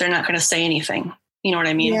 they're not going to say anything. You know what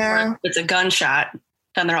I mean? Yeah. Or if it's a gunshot,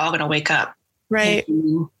 then they're all going to wake up. Right.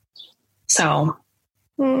 So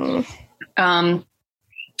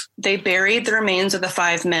they buried the remains of the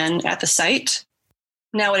 5 men at the site.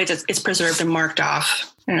 Nowadays it's preserved and marked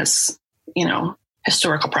off as,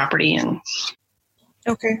 historical property. And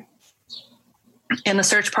okay. And the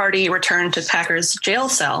search party returned to Packer's jail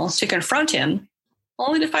cell to confront him,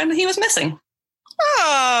 only to find that he was missing.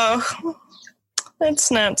 Oh,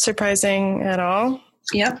 that's not surprising at all.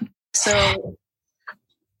 Yep. So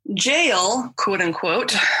jail, quote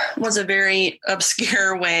unquote, was a very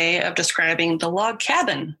obscure way of describing the log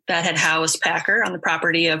cabin that had housed Packer on the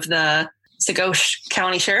property of the Sagoche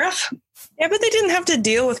County Sheriff. Yeah, but they didn't have to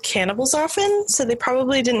deal with cannibals often, so they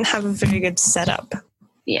probably didn't have a very good setup.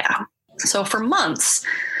 Yeah. So for months,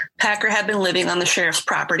 Packer had been living on the sheriff's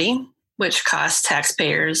property, which cost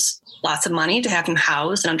taxpayers lots of money to have him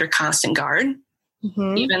housed and under constant guard.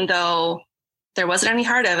 Mm-hmm. Even though there wasn't any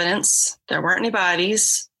hard evidence, there weren't any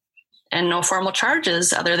bodies, and no formal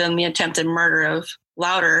charges other than the attempted murder of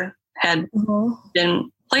Louder had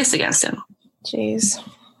been placed against him. Jeez.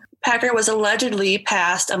 Packer was allegedly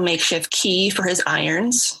passed a makeshift key for his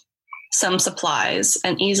irons, some supplies,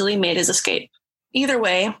 and easily made his escape. Either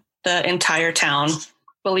way, the entire town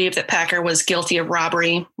believed that Packer was guilty of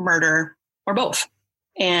robbery, murder, or both.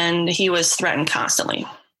 And he was threatened constantly.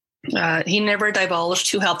 He never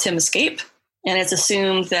divulged who helped him escape, and it's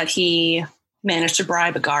assumed that he managed to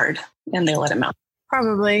bribe a guard and they let him out.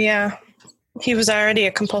 Probably, yeah. He was already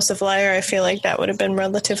a compulsive liar. I feel like that would have been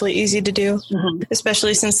relatively easy to do,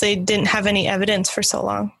 especially since they didn't have any evidence for so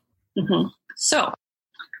long. Mm-hmm. So,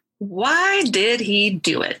 why did he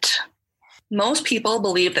do it? Most people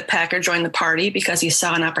believe that Packer joined the party because he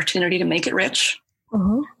saw an opportunity to make it rich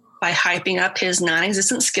by hyping up his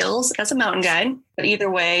non-existent skills as a mountain guide. But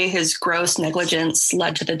either way, his gross negligence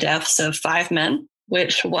led to the deaths of 5 men,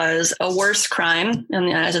 which was a worse crime in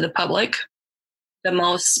the eyes of the public. The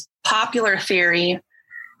most popular theory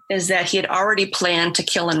is that he had already planned to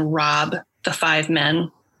kill and rob the 5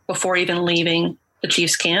 men before even leaving the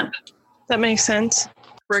chief's camp. That makes sense.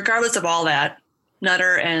 Regardless of all that,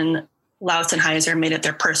 Nutter and Lautzenheiser made it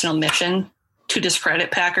their personal mission to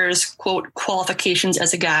discredit Packer's, quote, qualifications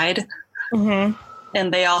as a guide. And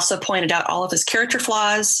they also pointed out all of his character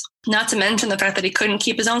flaws, not to mention the fact that he couldn't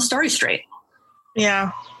keep his own story straight.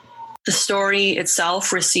 Yeah. The story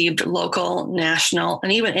itself received local, national,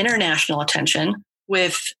 and even international attention,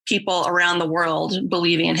 with people around the world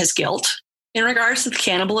believing in his guilt. In regards to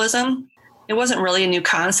cannibalism, it wasn't really a new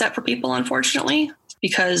concept for people, unfortunately,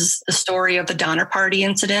 because the story of the Donner Party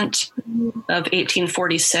incident of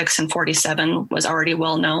 1846 and 47 was already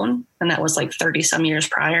well known, and that was like 30 some years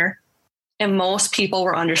prior. And most people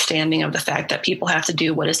were understanding of the fact that people have to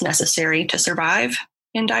do what is necessary to survive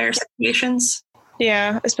in dire situations.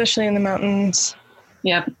 Yeah, especially in the mountains.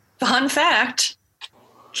 Yep. Fun fact,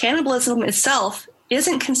 cannibalism itself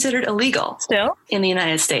isn't considered illegal still in the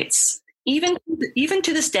United States, even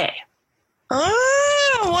to this day.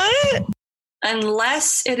 Oh, what?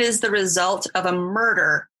 Unless it is the result of a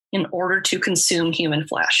murder in order to consume human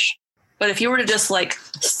flesh. But if you were to just like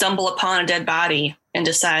stumble upon a dead body and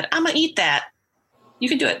decide, I'm going to eat that, you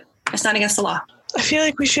can do it. It's not against the law. I feel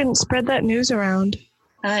like we shouldn't spread that news around.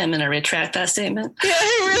 I am going to retract that statement. Yeah,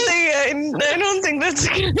 I don't think that's a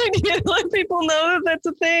good idea to let people know that that's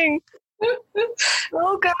a thing.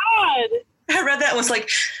 Oh, God. I read that and was like,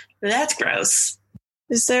 that's gross.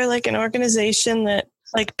 Is there like an organization that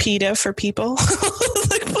like PETA for people?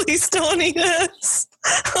 Like, please don't eat us.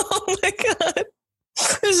 Oh, my God.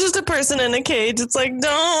 There's just a person in a cage. It's like,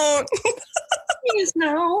 don't. Please,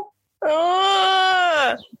 no.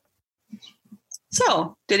 Oh.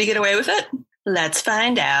 So, did he get away with it? Let's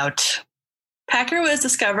find out. Packer was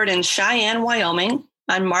discovered in Cheyenne, Wyoming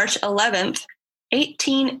on March 11th,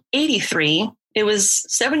 1883. It was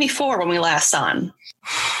 74 when we last saw him.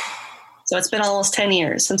 So it's been almost 10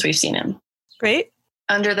 years since we've seen him. Great.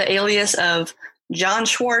 Under the alias of John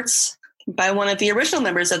Schwartz by one of the original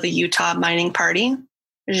members of the Utah Mining Party,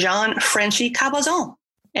 Jean Frenchy Cabazon.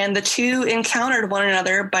 And the two encountered one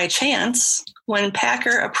another by chance when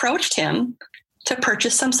Packer approached him to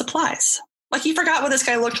purchase some supplies. Like, he forgot what this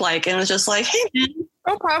guy looked like and was just like, hey, man.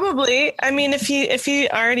 Oh, probably. I mean, if he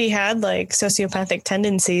already had like sociopathic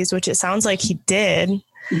tendencies, which it sounds like he did,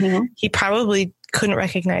 he probably couldn't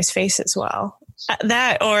recognize faces well.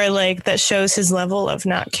 That, or like that shows his level of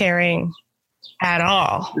not caring at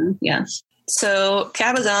all. Yes. So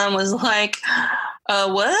Cabazon was like,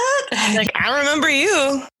 what? Like, I remember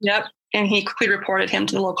you. Yep. And he quickly reported him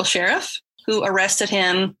to the local sheriff, who arrested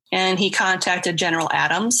him, and he contacted General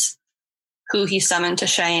Adams, who he summoned to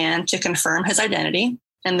Cheyenne to confirm his identity.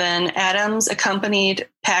 And then Adams accompanied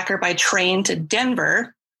Packer by train to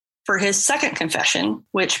Denver for his second confession,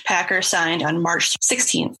 which Packer signed on March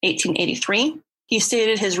 16, 1883. He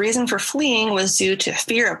stated his reason for fleeing was due to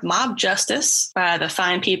fear of mob justice by the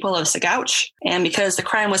fine people of Sagouche. And because the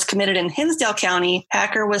crime was committed in Hinsdale County,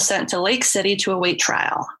 Packer was sent to Lake City to await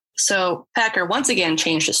trial. So Packer once again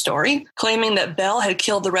changed his story, claiming that Bell had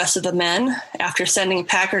killed the rest of the men after sending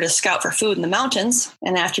Packer to scout for food in the mountains.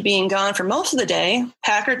 And after being gone for most of the day,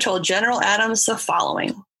 Packer told General Adams the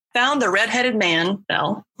following. Found the red-headed man,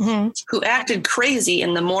 Bell, who acted crazy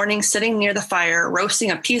in the morning sitting near the fire,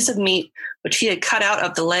 roasting a piece of meat which he had cut out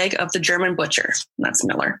of the leg of the German butcher. That's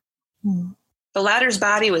Miller. The latter's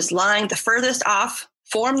body was lying the furthest off,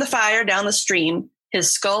 formed the fire down the stream.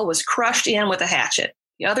 His skull was crushed in with a hatchet.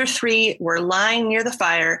 The other 3 were lying near the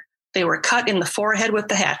fire. They were cut in the forehead with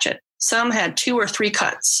the hatchet. Some had 2 or 3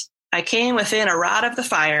 cuts. I came within a rod of the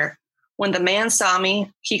fire. When the man saw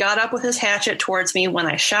me, he got up with his hatchet towards me when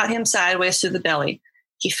I shot him sideways through the belly.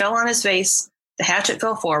 He fell on his face. The hatchet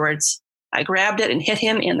fell forwards. I grabbed it and hit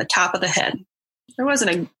him in the top of the head. There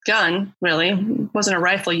wasn't a gun, really. It wasn't a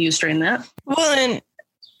rifle used during that. Well, and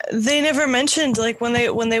they never mentioned, like, when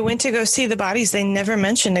they went to go see the bodies, they never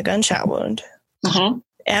mentioned a gunshot wound.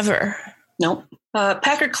 Ever. Nope.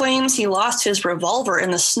 Packer claims he lost his revolver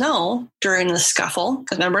in the snow during the scuffle.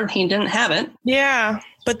 Because remember, he didn't have it. Yeah,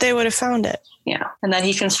 but they would have found it. Yeah. And that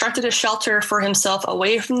he constructed a shelter for himself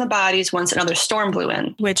away from the bodies once another storm blew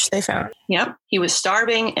in. Which they found. Yep. He was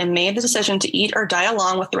starving and made the decision to eat or die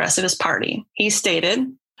along with the rest of his party. He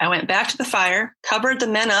stated, I went back to the fire, covered the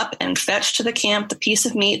men up, and fetched to the camp the piece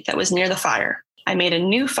of meat that was near the fire. I made a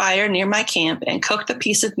new fire near my camp and cooked the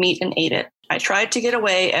piece of meat and ate it. I tried to get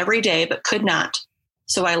away every day, but could not.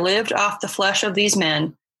 So I lived off the flesh of these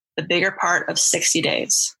men the bigger part of 60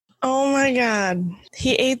 days. Oh my God.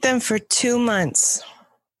 He ate them for 2 months.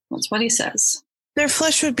 That's what he says. Their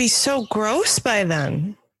flesh would be so gross by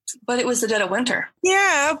then. But it was the dead of winter.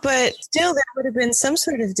 Yeah, but still there would have been some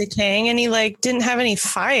sort of decaying, and he didn't have any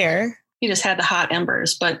fire. He just had the hot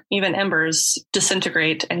embers, but even embers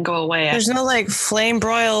disintegrate and go away. There's no flame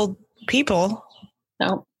broiled people.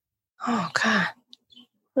 No. Oh God.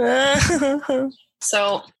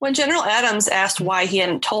 So when General Adams asked why he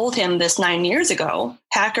hadn't told him this 9 years ago,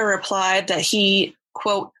 Packer replied that he,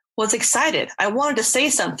 quote, was excited. I wanted to say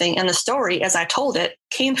something, and the story, as I told it,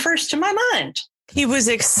 came first to my mind. He was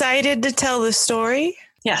excited to tell the story?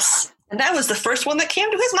 Yes. And that was the first one that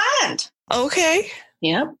came to his mind. Okay.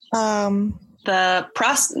 Yep. The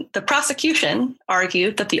prosecution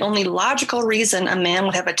argued that the only logical reason a man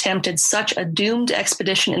would have attempted such a doomed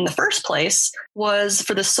expedition in the first place was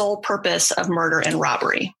for the sole purpose of murder and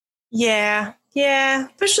robbery. Yeah. Yeah.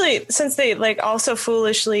 Especially since they also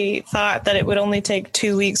foolishly thought that it would only take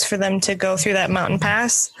 2 weeks for them to go through that mountain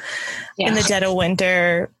pass in the dead of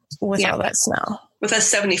winter with all that snow. With a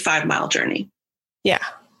 75-mile journey. Yeah.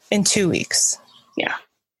 In 2 weeks. Yeah.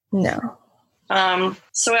 No.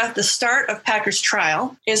 So at the start of Packer's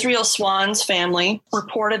trial, Israel Swan's family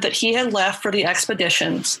reported that he had left for the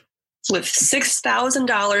expeditions with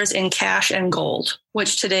 $6,000 in cash and gold,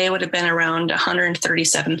 which today would have been around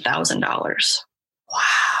 $137,000. Wow.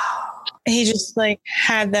 He just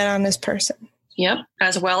had that on his person. Yep.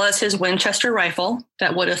 As well as his Winchester rifle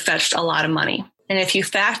that would have fetched a lot of money. And if you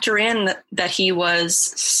factor in that he was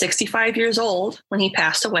 65 years old when he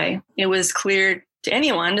passed away, it was clear to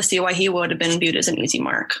anyone to see why he would have been viewed as an easy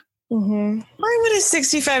mark. Mm-hmm. Why would a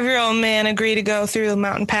 65-year-old man agree to go through the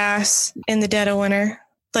mountain pass in the dead of winter?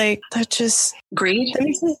 That just... Greed?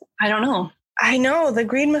 I don't know. I know. The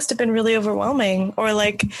greed must have been really overwhelming. Or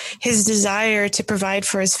his desire to provide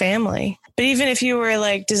for his family. But even if you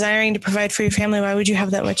were desiring to provide for your family, why would you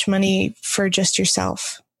have that much money for just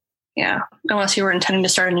yourself? Yeah. Unless you were intending to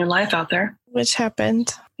start a new life out there. Which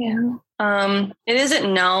happened. Yeah. It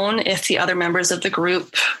isn't known if the other members of the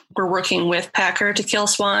group were working with Packer to kill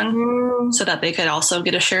Swan so that they could also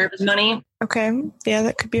get a share of his money. Okay. Yeah,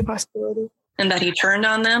 that could be a possibility. And that he turned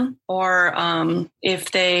on them, or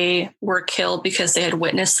if they were killed because they had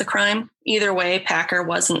witnessed the crime. Either way, Packer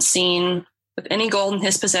wasn't seen with any gold in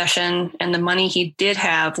his possession, and the money he did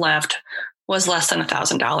have left was less than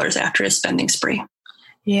 $1,000 after his spending spree.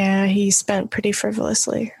 Yeah, he spent pretty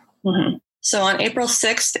frivolously. Mm-hmm. So on April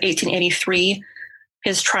 6th, 1883,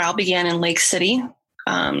 his trial began in Lake City,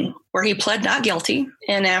 where he pled not guilty.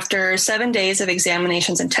 And after 7 days of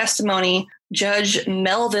examinations and testimony, Judge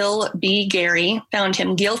Melville B. Gary found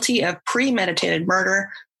him guilty of premeditated murder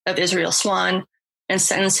of Israel Swan and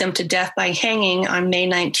sentenced him to death by hanging on May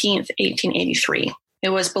 19th, 1883. It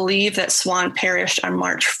was believed that Swan perished on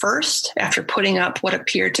March 1st after putting up what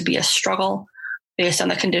appeared to be a struggle based on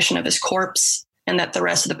the condition of his corpse, and that the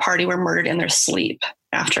rest of the party were murdered in their sleep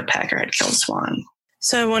after Packer had killed Swan.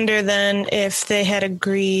 So I wonder then if they had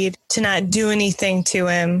agreed to not do anything to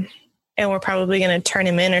him and were probably going to turn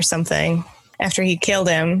him in or something after he killed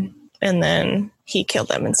him, and then he killed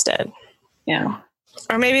them instead. Yeah.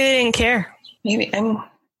 Or maybe they didn't care. Maybe. I don't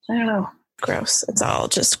know. Gross. It's all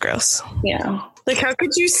just gross. Yeah. Like, how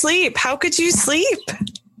could you sleep? How could you sleep?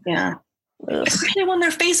 Yeah. Ugh. Especially when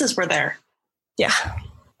their faces were there. Yeah.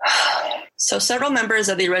 So several members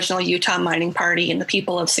of the original Utah Mining Party and the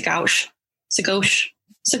people of Sagauche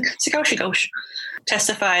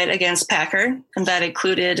testified against Packer, and that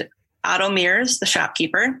included Otto Mears, the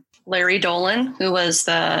shopkeeper, Larry Dolan, who was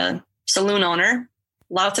the saloon owner,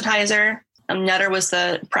 Lautenheiser, and Nutter was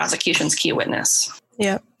the prosecution's key witness.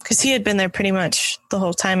 Yeah, because he had been there pretty much the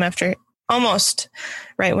whole time after, almost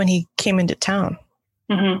right when he came into town.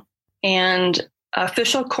 Mm-hmm. And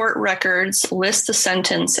official court records list the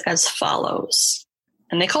sentence as follows.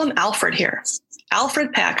 And they call him Alfred here.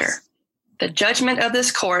 Alfred Packer. The judgment of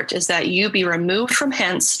this court is that you be removed from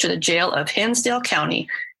hence to the jail of Hinsdale County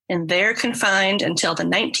and there confined until the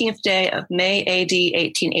 19th day of May AD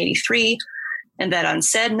 1883, and that on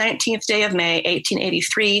said 19th day of May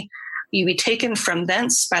 1883, you be taken from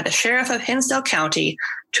thence by the sheriff of Hinsdale County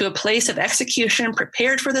to a place of execution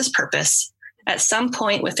prepared for this purpose, at some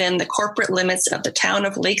point within the corporate limits of the town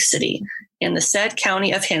of Lake City, in the said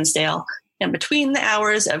county of Hinsdale, and between the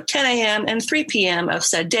hours of 10 a.m. and 3 p.m. of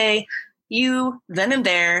said day, you, then and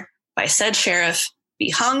there, by said sheriff, be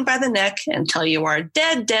hung by the neck until you are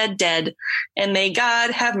dead, dead, dead, and may God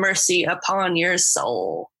have mercy upon your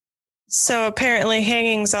soul. So apparently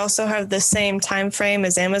hangings also have the same time frame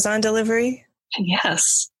as Amazon delivery?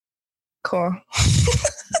 Yes. Cool.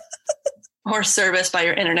 Or service by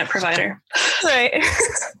your internet provider. Right.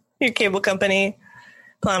 Your cable company,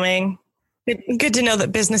 plumbing. Good to know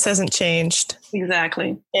that business hasn't changed.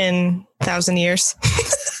 Exactly. In 1,000 years.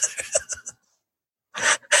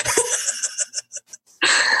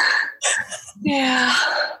 Yeah.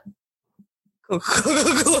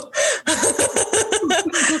 Cool.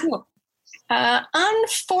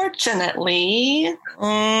 Unfortunately,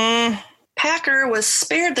 Packer was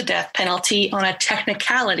spared the death penalty on a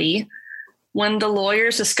technicality when the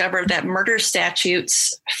lawyers discovered that murder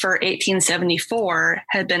statutes for 1874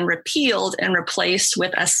 had been repealed and replaced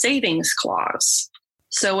with a savings clause.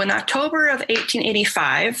 So in October of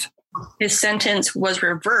 1885, his sentence was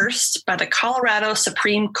reversed by the Colorado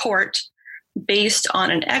Supreme Court based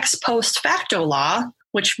on an ex post facto law,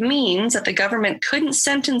 which means that the government couldn't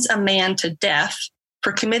sentence a man to death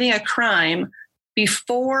for committing a crime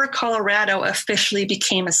before Colorado officially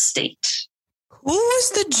became a state. Who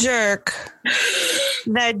was the jerk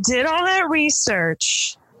that did all that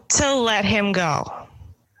research to let him go?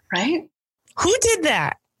 Right? Who did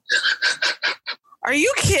that? Are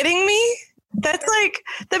you kidding me? That's like,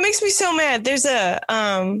 that makes me so mad. There's a,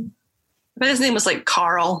 But his name was like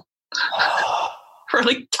Carl. Or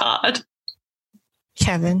like Todd.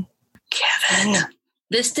 Kevin.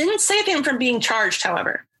 This didn't save him from being charged,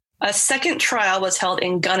 however. A second trial was held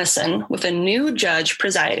in Gunnison with a new judge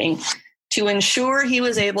presiding to ensure he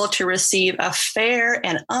was able to receive a fair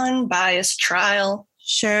and unbiased trial.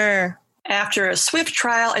 Sure. After a swift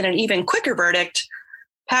trial and an even quicker verdict,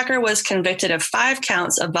 Packer was convicted of 5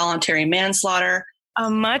 counts of voluntary manslaughter. A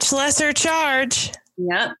much lesser charge.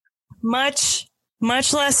 Yep. Much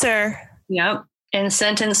lesser. Yep. And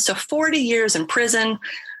sentenced to 40 years in prison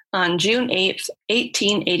on June 8th,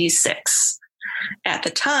 1886. At the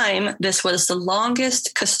time, this was the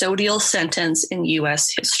longest custodial sentence in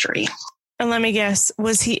U.S. history. And let me guess,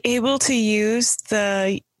 was he able to use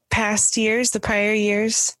the prior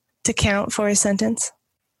years, to count for his sentence?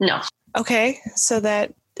 No. Okay, so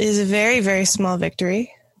that is a very, very small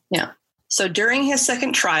victory. Yeah. So during his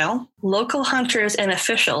second trial, local hunters and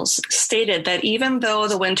officials stated that even though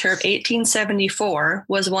the winter of 1874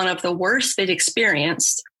 was one of the worst they'd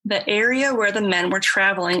experienced, the area where the men were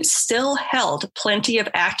traveling still held plenty of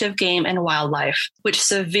active game and wildlife, which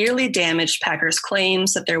severely damaged Packer's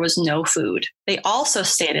claims that there was no food. They also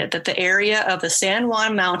stated that the area of the San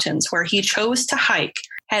Juan Mountains where he chose to hike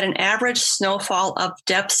had an average snowfall of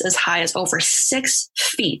depths as high as over 6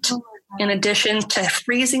 feet, in addition to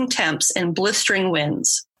freezing temps and blistering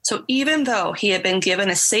winds. So even though he had been given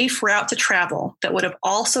a safe route to travel that would have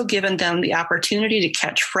also given them the opportunity to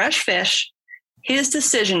catch fresh fish, his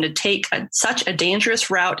decision to take such a dangerous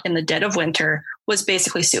route in the dead of winter was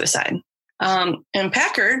basically suicide. And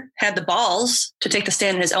Packer had the balls to take the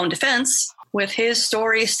stand in his own defense, with his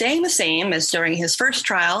story staying the same as during his first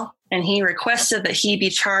trial, and he requested that he be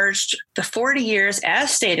charged the 40 years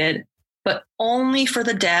as stated, but only for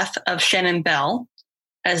the death of Shannon Bell,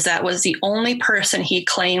 as that was the only person he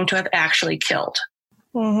claimed to have actually killed.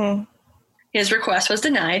 Mm-hmm. His request was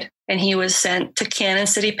denied, and he was sent to Cannon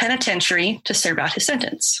City Penitentiary to serve out his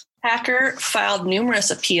sentence. Packer filed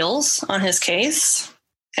numerous appeals on his case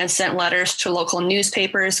and sent letters to local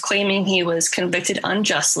newspapers claiming he was convicted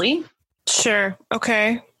unjustly. Sure.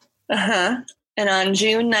 Okay. And on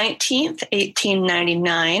June 19th,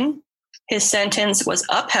 1899, his sentence was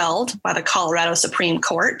upheld by the Colorado Supreme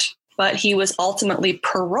Court, but he was ultimately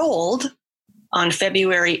paroled on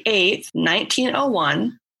February 8th,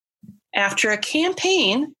 1901, after a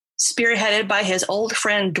campaign spearheaded by his old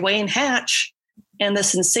friend Dwayne Hatch and the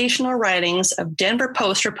sensational writings of Denver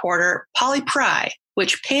Post reporter Polly Pry,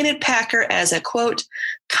 which painted Packer as a, quote,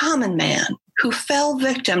 common man who fell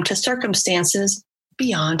victim to circumstances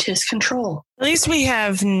beyond his control. At least we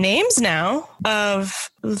have names now of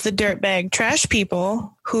the dirtbag trash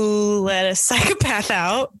people who let a psychopath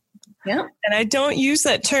out. Yeah. And I don't use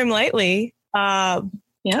that term lightly. Yeah.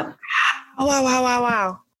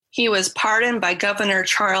 Wow. He was pardoned by Governor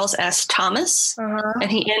Charles S. Thomas,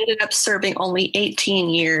 and he ended up serving only 18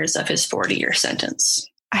 years of his 40-year sentence.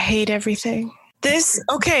 I hate everything. This is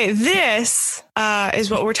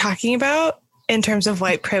what we're talking about in terms of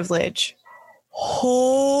white privilege.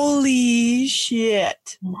 Holy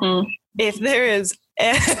shit. Mm-hmm. If there is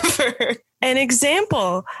ever an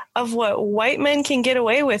example of what white men can get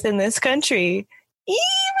away with in this country, even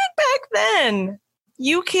back then,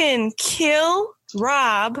 you can kill,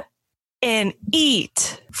 rob, and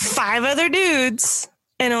eat 5 other dudes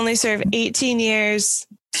and only serve 18 years,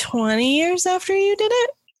 20 years after you did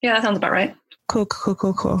it? Yeah, that sounds about right. Cool.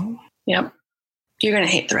 Yep. You're going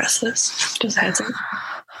to hate the rest of this. Just a heads up.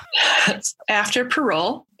 After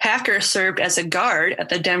parole, Packer served as a guard at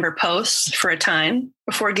the Denver Post for a time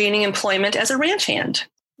before gaining employment as a ranch hand.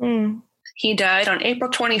 Mm. He died on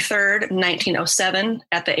April 23rd, 1907,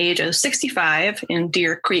 at the age of 65 in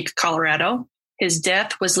Deer Creek, Colorado. His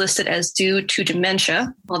death was listed as due to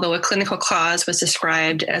dementia, although a clinical cause was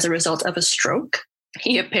described as a result of a stroke.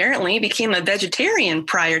 He apparently became a vegetarian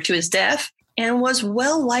prior to his death and was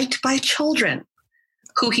well liked by children,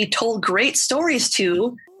 who he told great stories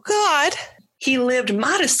to. God. He lived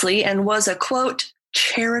modestly and was a, quote,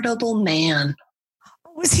 charitable man.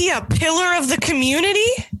 Was he a pillar of the community?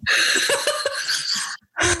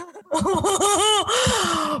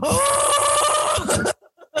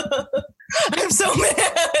 I'm so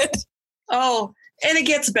mad. Oh, and it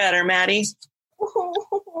gets better, Maddie.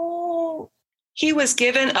 He was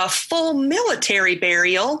given a full military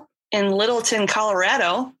burial in Littleton,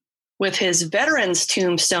 Colorado, with his veteran's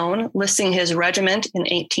tombstone listing his regiment in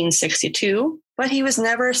 1862, but he was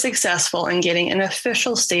never successful in getting an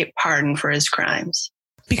official state pardon for his crimes.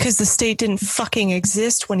 Because the state didn't fucking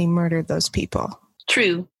exist when he murdered those people.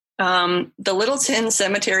 True. The Littleton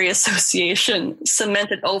Cemetery Association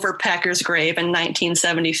cemented over Packer's grave in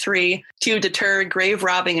 1973 to deter grave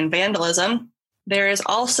robbing and vandalism. There is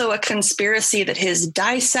also a conspiracy that his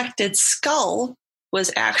dissected skull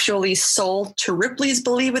was actually sold to Ripley's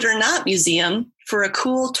Believe It or Not Museum for a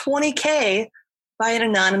cool $20,000 by an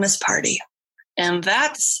anonymous party. And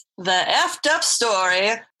that's the effed up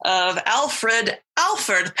story of Alfred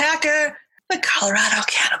Packer, the Colorado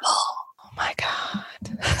Cannibal. Oh my God.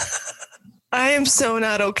 I am so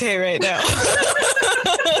not okay right now.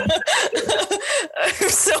 I'm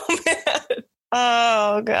so mad.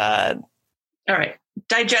 Oh God. All right.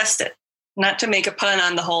 Digest it. Not to make a pun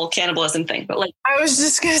on the whole cannibalism thing, but I was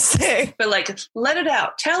just going to say, let it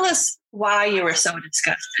out. Tell us why you were so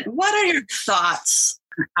disgusted. What are your thoughts,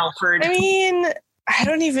 Alfred? I mean, I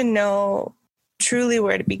don't even know truly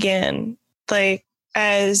where to begin.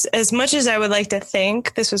 As much as I would like to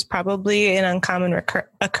think this was probably an uncommon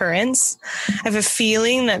occurrence, I have a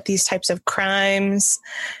feeling that these types of crimes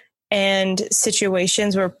and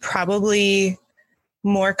situations were probably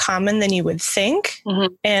more common than you would think.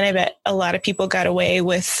 Mm-hmm. And I bet a lot of people got away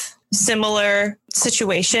with similar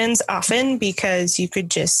situations often because you could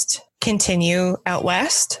just continue out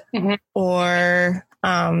west. Mm-hmm. Or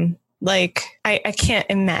I can't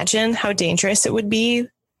imagine how dangerous it would be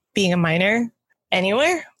being a minor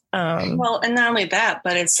anywhere. Well, and not only that,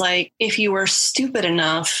 but it's like if you were stupid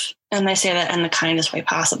enough, and I say that in the kindest way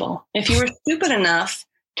possible, if you were stupid enough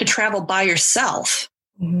to travel by yourself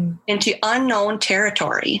mm-hmm. into unknown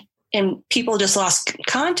territory and people just lost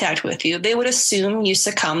contact with you, they would assume you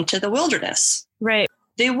succumbed to the wilderness. Right.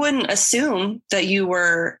 They wouldn't assume that you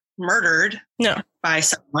were murdered by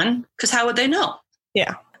someone, because how would they know?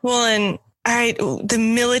 Yeah. Well, and the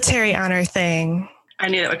military honor thing. I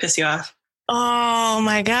knew that would piss you off. Oh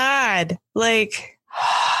my God.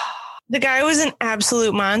 The guy was an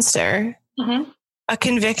absolute monster, mm-hmm. a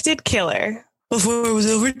convicted killer before it was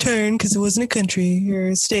overturned because it wasn't a country or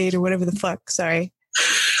a state or whatever the fuck. Sorry.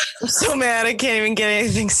 I'm so mad I can't even get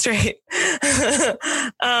anything straight.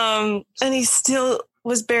 And he still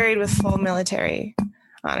was buried with full military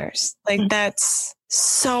honors. Like, that's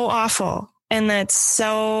so awful. And that's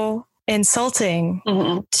so insulting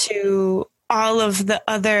to all of the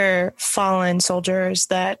other fallen soldiers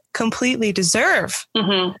that completely deserve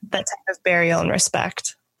that type of burial and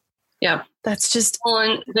respect. Yeah. That's just... Well,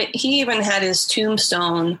 and he even had his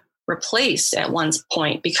tombstone replaced at one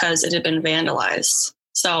point because it had been vandalized.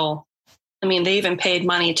 So, I mean, they even paid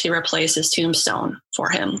money to replace his tombstone for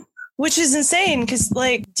him. Which is insane because,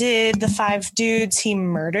 like, did the 5 dudes he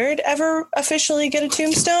murdered ever officially get a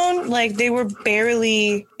tombstone? Like, they were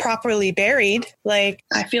barely properly buried. Like,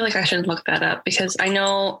 I feel like I should look that up because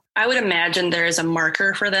I would imagine there is a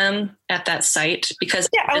marker for them at that site because...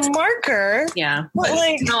 Yeah, a marker? Yeah. But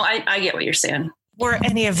like, no, I get what you're saying. Were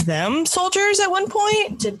any of them soldiers at one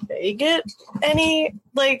point? Did they get any,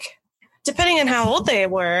 like, depending on how old they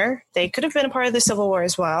were, they could have been a part of the Civil War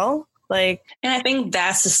as well. Like, and I think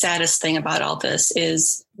that's the saddest thing about all this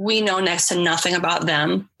is we know next to nothing about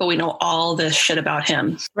them, but we know all this shit about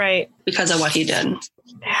him. Right. Because of what he did.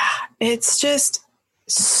 Yeah. It's just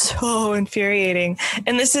so infuriating.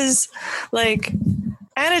 And this is like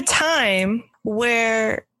at a time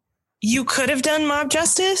where you could have done mob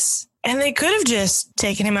justice and they could have just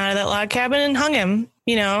taken him out of that log cabin and hung him,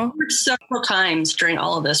 you know? Several times during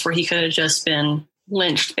all of this where he could have just been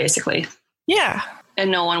lynched, basically. Yeah. And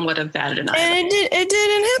no one would have batted an eye. And it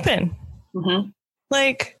didn't happen. Mm-hmm.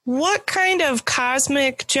 Like, what kind of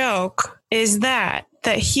cosmic joke is that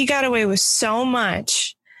he got away with so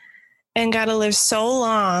much and got to live so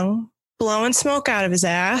long, blowing smoke out of his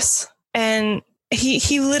ass? And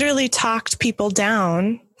he literally talked people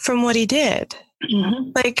down from what he did.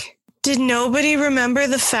 Mm-hmm. Like, did nobody remember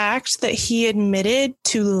the fact that he admitted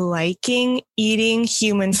to liking eating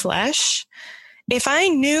human flesh? If I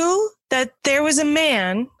knew that there was a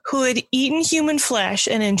man who had eaten human flesh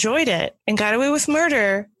and enjoyed it and got away with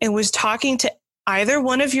murder and was talking to either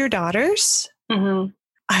one of your daughters,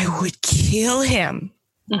 I would kill him.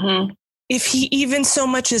 If he even so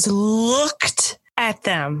much as looked at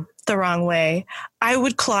them the wrong way, I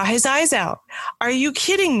would claw his eyes out. Are you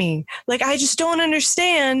kidding me? Like, I just don't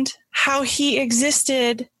understand how he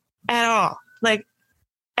existed at all. Like,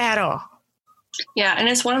 at all. Yeah, and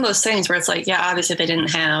it's one of those things where it's like, yeah, obviously they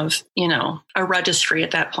didn't have, a registry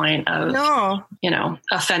at that point of,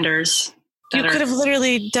 offenders. You could have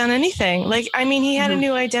literally done anything. Like, I mean, he had a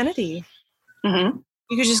new identity. You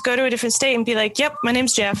could just go to a different state and be like, yep, my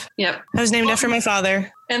name's Jeff. Yep. I was named after my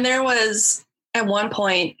father. And there was, at one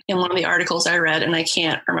point in one of the articles I read, and I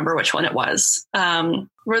can't remember which one it was,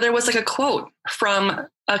 where there was like a quote from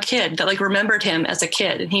a kid that like remembered him as a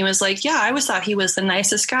kid. And he was like, yeah, I always thought he was the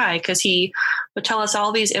nicest guy because he would tell us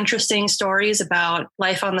all these interesting stories about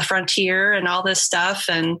life on the frontier and all this stuff.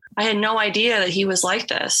 And I had no idea that he was like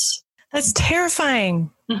this. That's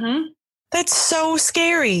terrifying. That's so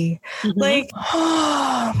scary. Like,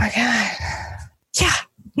 oh my God. Yeah.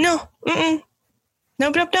 No.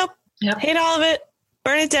 Nope. Yep. Hate all of it.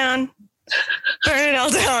 Burn it down. Burn it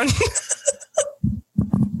all down.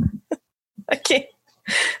 I can't.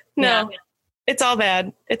 No, yeah. It's all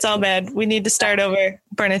bad. It's all bad. We need to start over.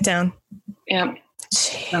 Burn it down. Yeah.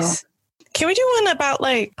 Jeez. No. Can we do one about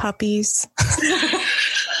like puppies?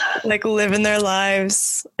 Like living their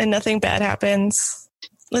lives and nothing bad happens.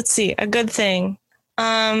 Let's see. A good thing.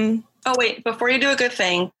 Oh, wait. Before you do a good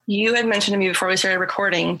thing, you had mentioned to me before we started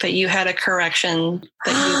recording that you had a correction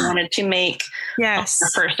that you wanted to make. Yes. Our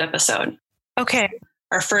first episode. Okay.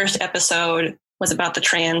 Our first episode was about the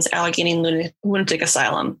trans Allegheny Lunatic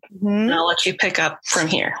Asylum. And I'll let you pick up from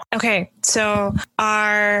here. Okay. So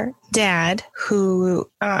our dad, who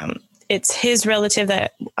it's his relative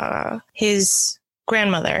that his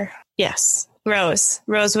grandmother, yes, Rose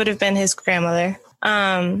would have been his grandmother,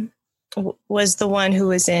 was the one who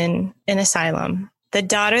was in an asylum. The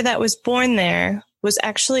daughter that was born there was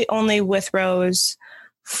actually only with Rose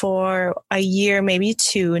for a year, maybe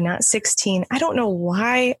 2, not 16. I don't know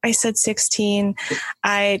why I said 16.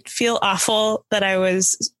 I feel awful that I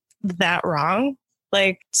was that wrong,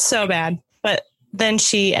 like so bad. But then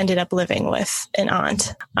she ended up living with an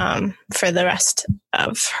aunt for the rest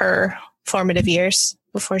of her formative years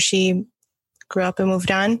before she grew up and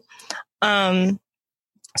moved on.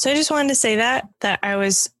 So I just wanted to say that I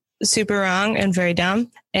was super wrong and very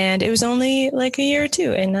dumb. And it was only like a year or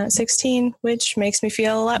 2 and not 16, which makes me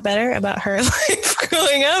feel a lot better about her life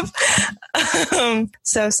growing up.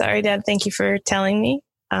 So sorry, Dad. Thank you for telling me.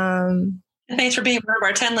 Thanks for being one of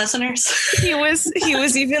our 10 listeners. He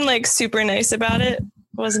was even like super nice about it.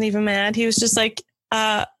 Wasn't even mad. He was just like,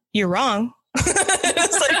 you're wrong.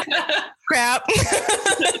 It's like, crap.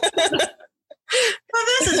 Well,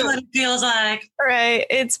 this is what it feels like. Right.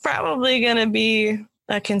 It's probably going to be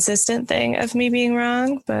a consistent thing of me being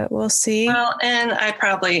wrong, but we'll see. Well, and I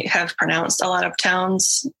probably have pronounced a lot of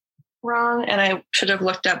towns wrong, and I should have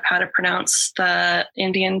looked up how to pronounce the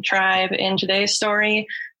Indian tribe in today's story.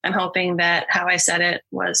 I'm hoping that how I said it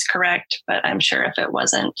was correct, but I'm sure if it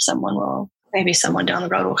wasn't, maybe someone down the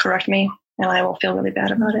road will correct me, and I will feel really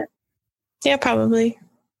bad about it. Yeah, probably.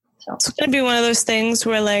 So It's going to be one of those things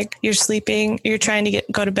where like you're sleeping, you're trying to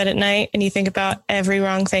go to bed at night and you think about every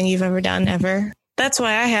wrong thing you've ever done ever. That's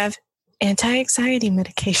why I have anti-anxiety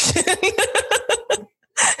medication.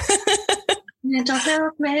 mental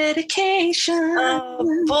health medication.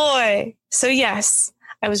 Oh boy. So yes,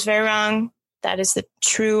 I was very wrong. That is the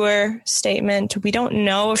truer statement. We don't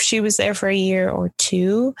know if she was there for a year or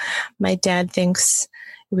two. My dad thinks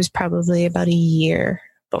it was probably about a year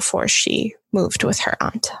before she moved with her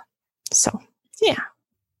aunt. So yeah.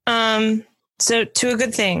 So to a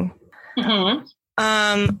good thing. Mm-hmm.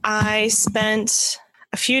 I spent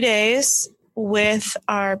a few days with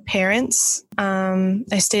our parents.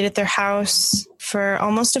 I stayed at their house for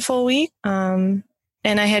almost a full week.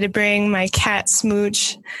 And I had to bring my cat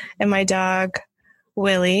Smooch and my dog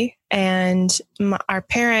Willie. And our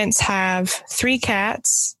parents have 3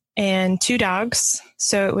 cats and 2 dogs.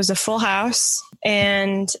 So it was a full house.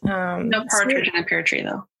 And No partridge in a pear tree,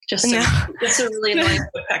 though. Just a really annoying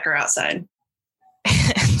woodpecker outside.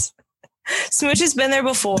 And Smooch has been there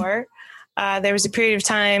before. There was a period of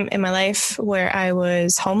time in my life where I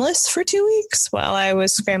was homeless for 2 weeks while I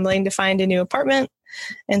was scrambling to find a new apartment.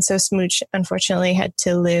 And so Smooch, unfortunately, had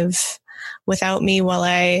to live without me while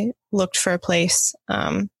I looked for a place.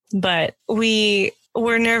 But we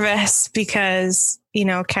were nervous because,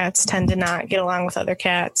 cats tend to not get along with other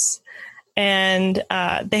cats. And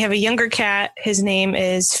they have a younger cat. His name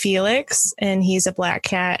is Felix, and he's a black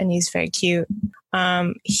cat, and he's very cute.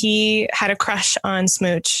 He had a crush on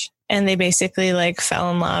Smooch, and they basically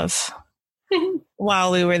fell in love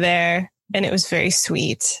while we were there. And it was very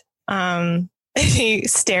sweet. He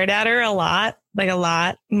stared at her a lot,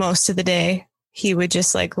 most of the day. He would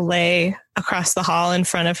just lay across the hall in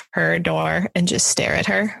front of her door and just stare at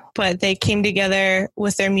her. But they came together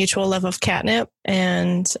with their mutual love of catnip,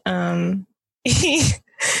 and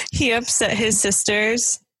he upset his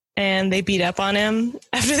sisters, and they beat up on him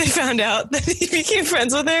after they found out that he became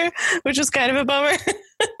friends with her, which was kind of a bummer.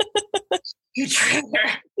 You trigger.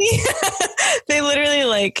 Yeah. They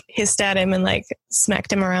literally hissed at him and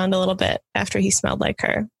smacked him around a little bit after he smelled like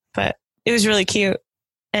her. But it was really cute.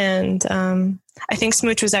 And I think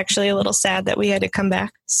Smooch was actually a little sad that we had to come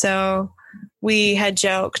back. So we had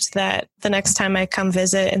joked that the next time I come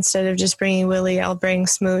visit, instead of just bringing Willie, I'll bring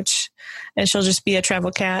Smooch, and she'll just be a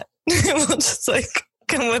travel cat. We'll just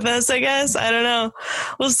come with us, I guess. I don't know.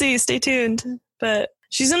 We'll see. Stay tuned. But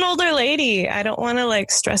she's an older lady. I don't want to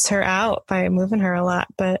stress her out by moving her a lot,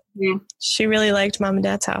 but she really liked Mom and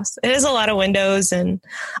Dad's house. It has a lot of windows and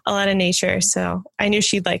a lot of nature. So I knew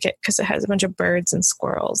she'd like it because it has a bunch of birds and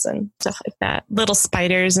squirrels and stuff like that. Little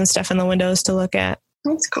spiders and stuff in the windows to look at.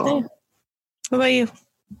 That's cool. Yeah. What about you?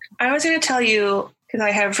 I was going to tell you, because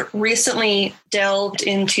I have recently delved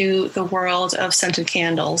into the world of scented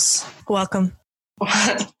candles. Welcome.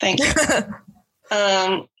 Thank you.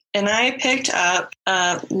 And I picked up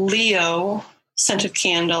a Leo scented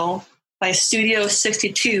candle by Studio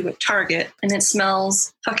 62 at Target, and it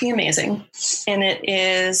smells fucking amazing. And it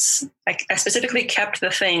is, I specifically kept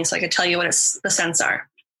the thing so I could tell you what the scents are.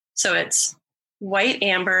 So it's white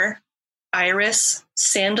amber, iris,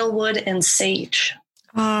 sandalwood, and sage.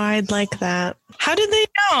 Oh, I'd like that. How did they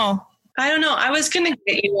know? I don't know. I was going to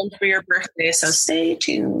get you one for your birthday, so stay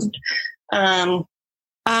tuned.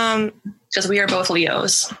 Because we are both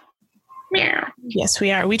Leos. Yeah. Yes,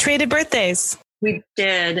 we are. We traded birthdays. We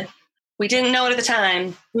did. We didn't know it at the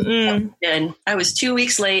time. We did. I was 2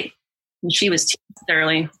 weeks late, and she was 2 weeks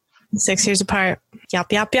early. 6 years apart.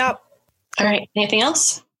 Yep. All right. Anything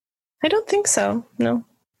else? I don't think so. No.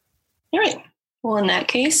 All right. Well, in that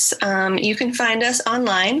case, you can find us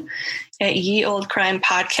online at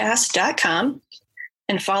yeoldcrimepodcast.com.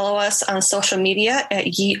 And follow us on social media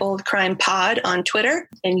at Ye Old Crime Pod on Twitter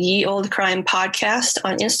and Ye Old Crime Podcast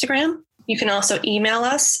on Instagram. You can also email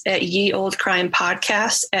us at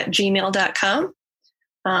yeoldcrimepodcast@gmail.com.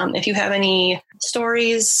 If you have any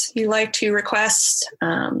stories you'd like to request,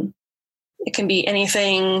 it can be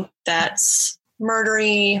anything that's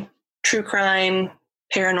murdery, true crime,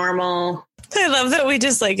 paranormal, I love that we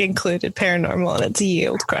just like included paranormal and it's a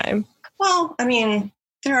yield crime. Well, I mean,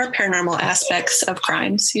 there are paranormal aspects of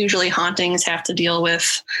crimes. Usually hauntings have to deal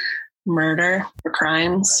with murder or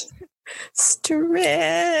crimes. Stretch.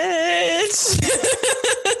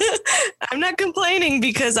 I'm not complaining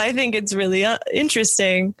because I think it's really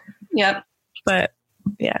interesting. Yep. But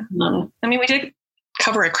yeah. I mean, we did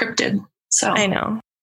cover a cryptid, so I know.